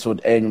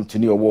episode enyum to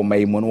new war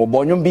may mon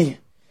wobonyum bi.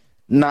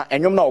 Na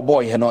enyum na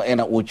boy heno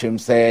ena uchim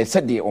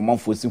said the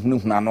omanfo si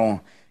hunu no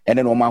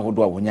ene no man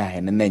hodo awonya he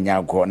ne nya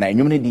agro na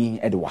enyum ne din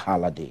e de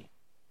wahala day.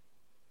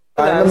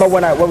 I remember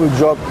when we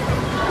dropped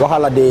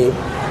Wahala Day,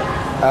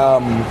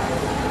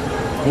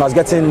 I was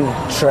getting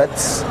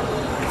threats,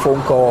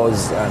 phone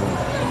calls, and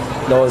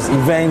there was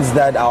events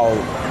that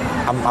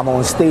I'm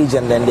on stage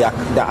and then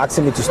they're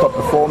asking me to stop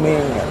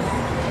performing.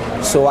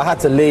 And so I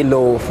had to lay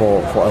low for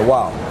a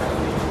while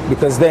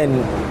because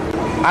then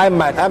I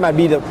might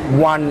be the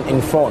one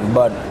in front,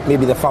 but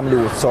maybe the family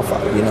would suffer,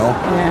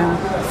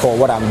 for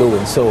what I'm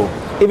doing. So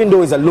even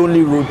though it's a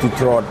lonely road to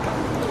trod,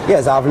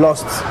 yes, I've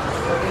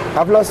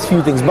lost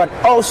few things, but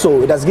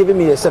also it has given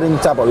me a certain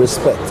type of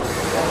respect.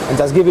 It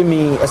has given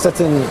me a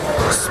certain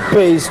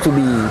space to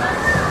be,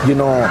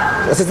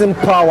 a certain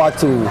power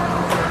to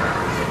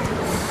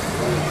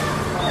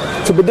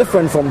be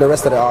different from the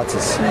rest of the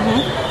artists.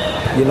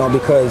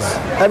 Because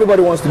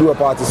everybody wants to do a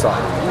party song.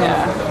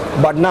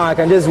 Yeah. But now I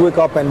can just wake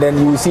up and then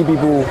you will see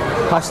people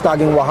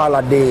hashtagging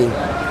Wahala Day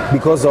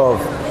because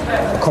of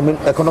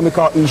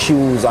economical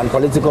issues and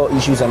political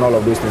issues and all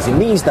of those things. It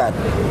means that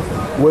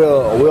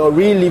we're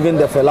reliving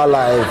the Fela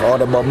life or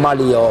the Bob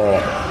Marley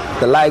or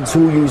the likes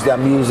who use their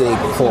music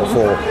for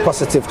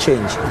positive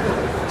change.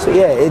 So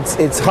yeah,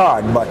 it's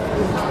hard, but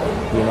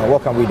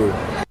what can we do?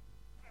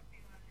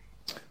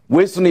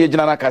 We soon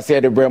yejana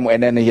kase de brem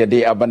ene ne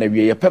yede abana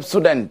wie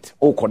Pepsodent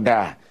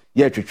okoda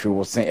ye twetwe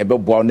wo sen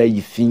ebeboa na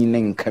yifin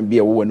ne nka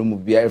bia wo wanu mu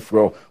bia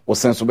efro wo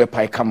sen so be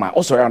pai kama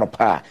o so ya no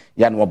pa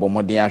ya no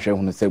bomoden ahwe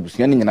hunu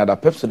sabusua ne nyina da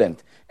Pepsodent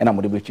ena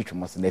mo de be twetwe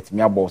mo sen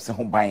etimi abo se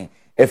ho ban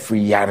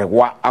efri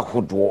yarewa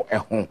ahodo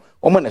eho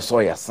o mo ne so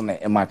ya sene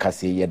e ma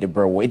kase ye de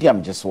brewo edi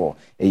am jeso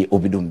e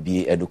obidom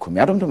bie edukumi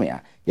adomdom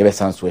ya ye be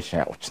san so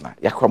ehia ochina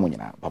yakwa mo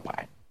nyina bye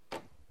bye.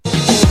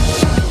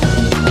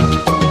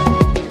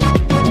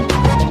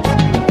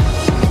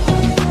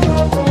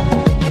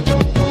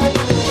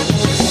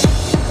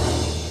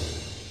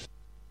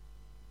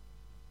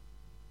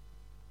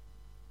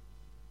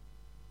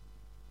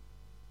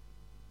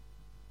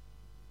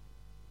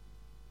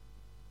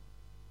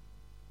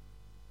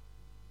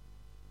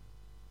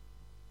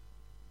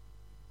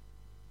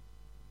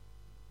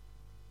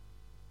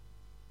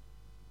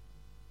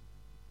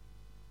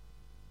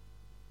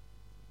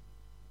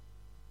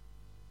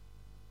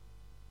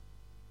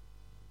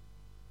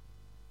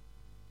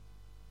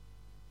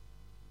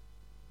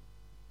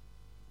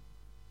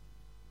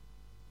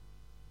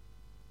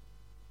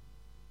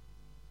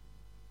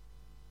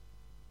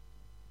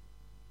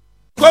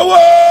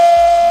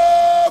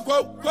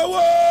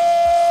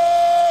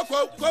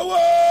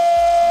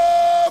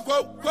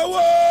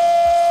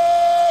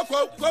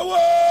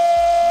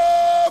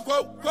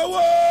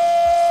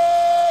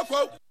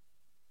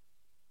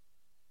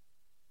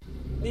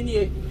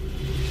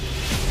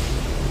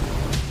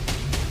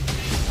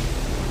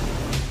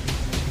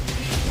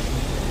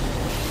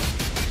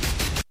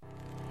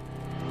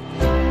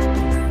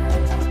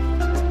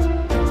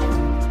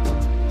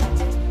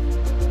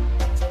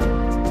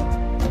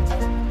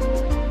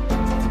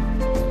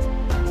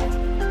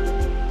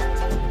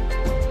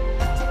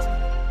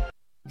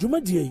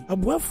 Jumadie,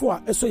 abuafo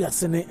a eso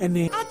yasene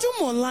ene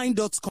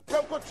adumonline.com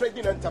Temple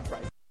Trading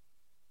Enterprise.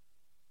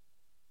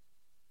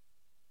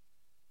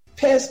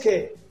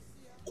 PSK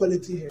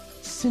quality hair.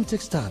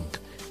 Syntax tank.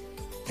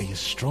 Are you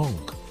strong?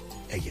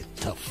 Are you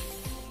tough?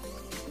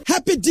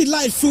 Happy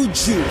delightful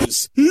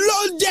juice,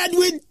 loaded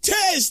with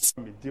taste.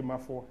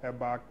 Dimafo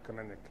Herbal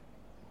Clinic.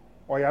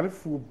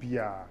 Oyalefo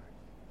bia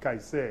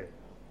kaise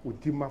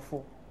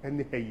udimafo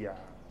ene heya.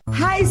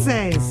 High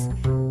sense,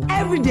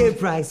 everyday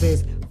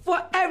prices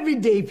for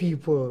everyday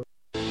people.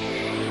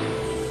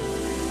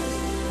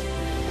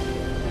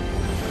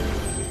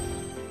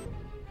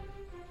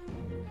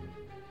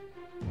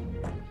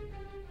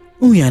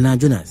 Uyana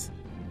Jonas.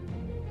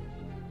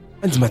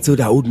 And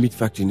Matilda old meat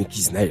factory in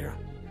Kis Naira.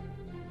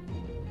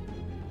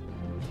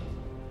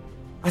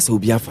 Asa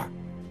Obiafa.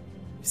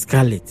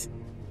 Scarlet.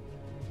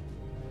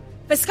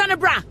 Pescana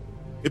bra.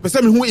 A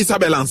person who is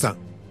Isabel answer.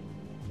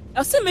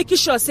 I'll say make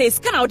sure says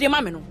can I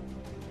mammy.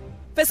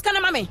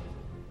 Pescana mammy.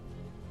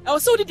 I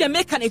also did the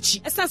mechanic,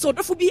 a sense of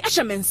the be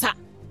Ashamensa.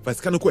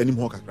 Pescano ko any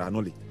more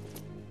cranoli.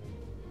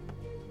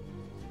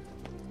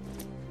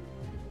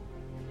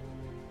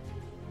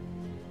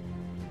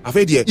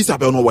 Afedia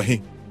Isabel no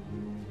wahin.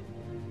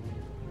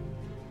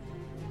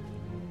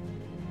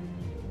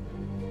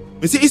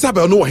 Missy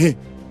Isabel no wahin.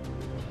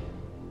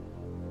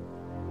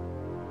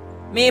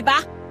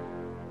 Meba.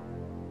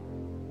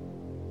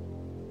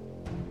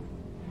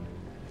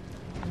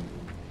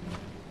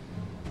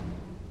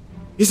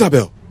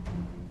 Isabel.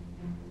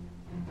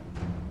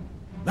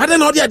 Now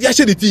then all the idea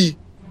share the tea.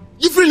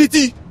 You free the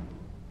tea.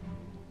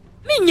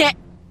 Minye.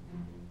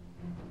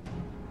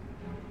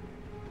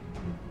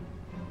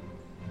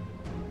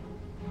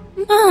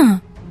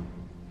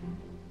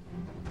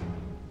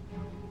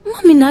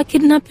 na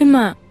kidnap him.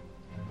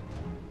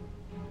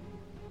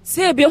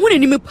 Say be hu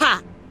ni me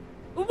pa.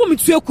 Wo me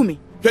tu ekumi.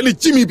 Kelly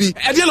Jimmy bi.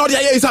 E dey Lord ya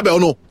Isabel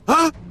no.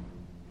 Huh?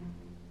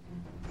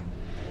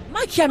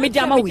 Makia me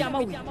dia ma we.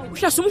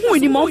 Hwa so hu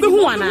ni ma wo be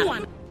hu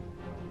ana.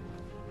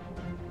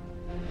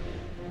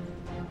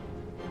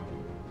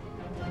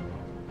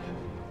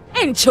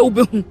 Enche wo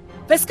be hu.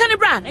 Peskane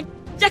bra na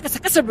jaka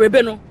sakasa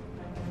brebe no.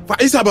 Fa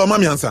Isabel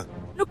mami ansa.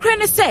 No kra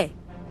ne say.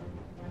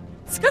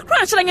 Sika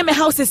kra nchela nya me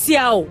house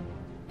sia o.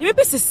 Ni me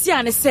pese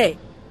sia ne say.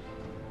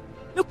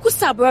 Me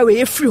kusa bra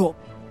we free ho.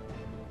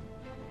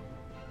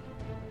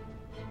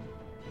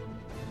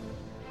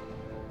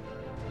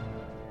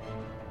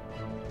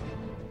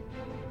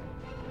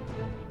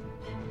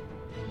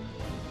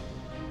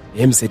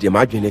 Him said your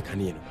margin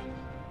can you know.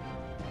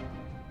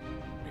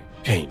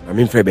 Pain, I'm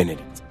in for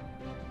Benedict.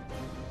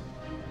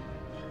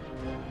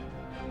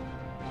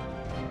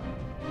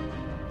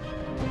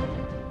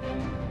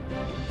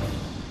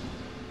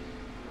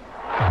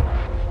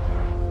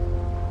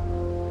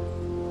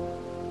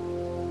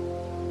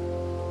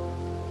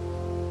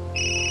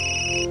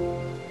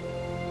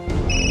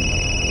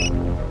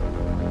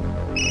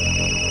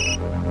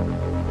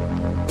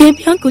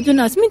 Baby Uncle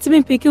Jonas, me to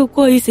be pick you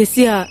call is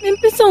here. Me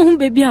person who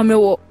baby am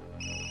wo.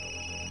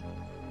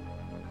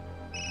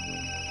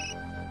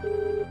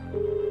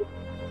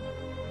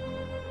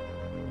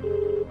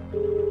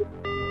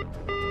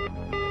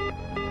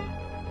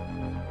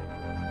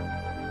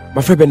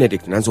 My friend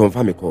Benedict nanso on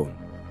family call.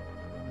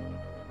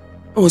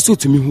 I was so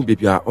to me who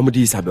baby are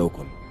omudi Isabel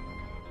kon.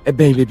 E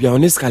ben baby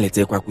on Scarlet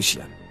e kwa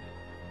kushia.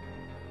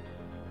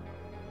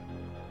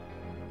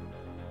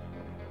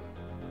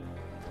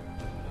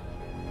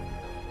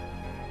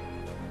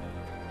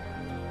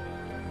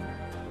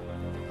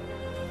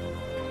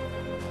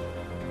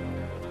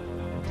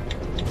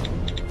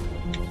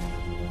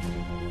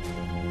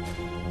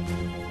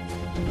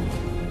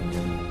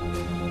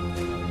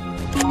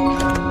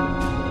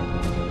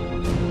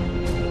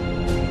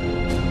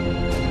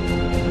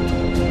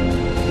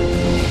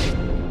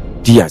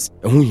 Diaz,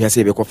 and who has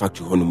a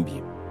factory honum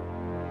beam.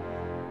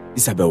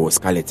 Isabel was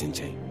Scarlet in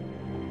chain.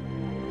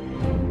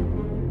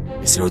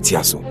 It's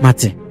Rotiaso.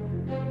 Mate.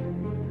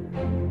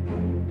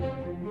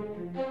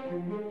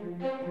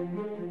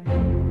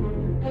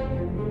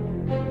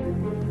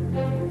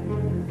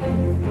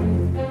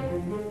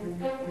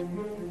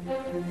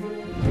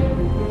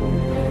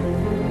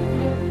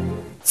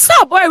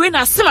 So boy we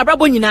na sema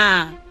brabo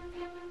nyina.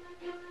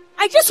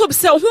 I just hope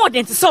say who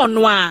odent say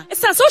ono a.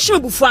 Esa so hwe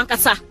bufu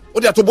ankasa.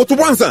 Odi atoboto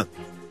bonsa.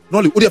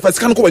 Noli odi fa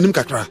sika no ko wanim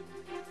kakra.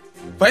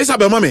 Fa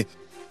Isabel mame.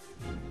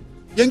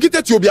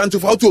 Yenkite ti obi antu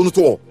fa otu onu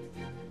to.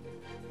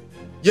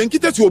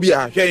 Yenkite ti obi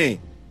a hwe.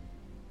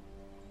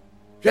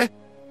 Hwe.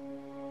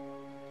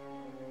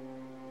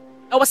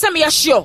 I was saying me sure.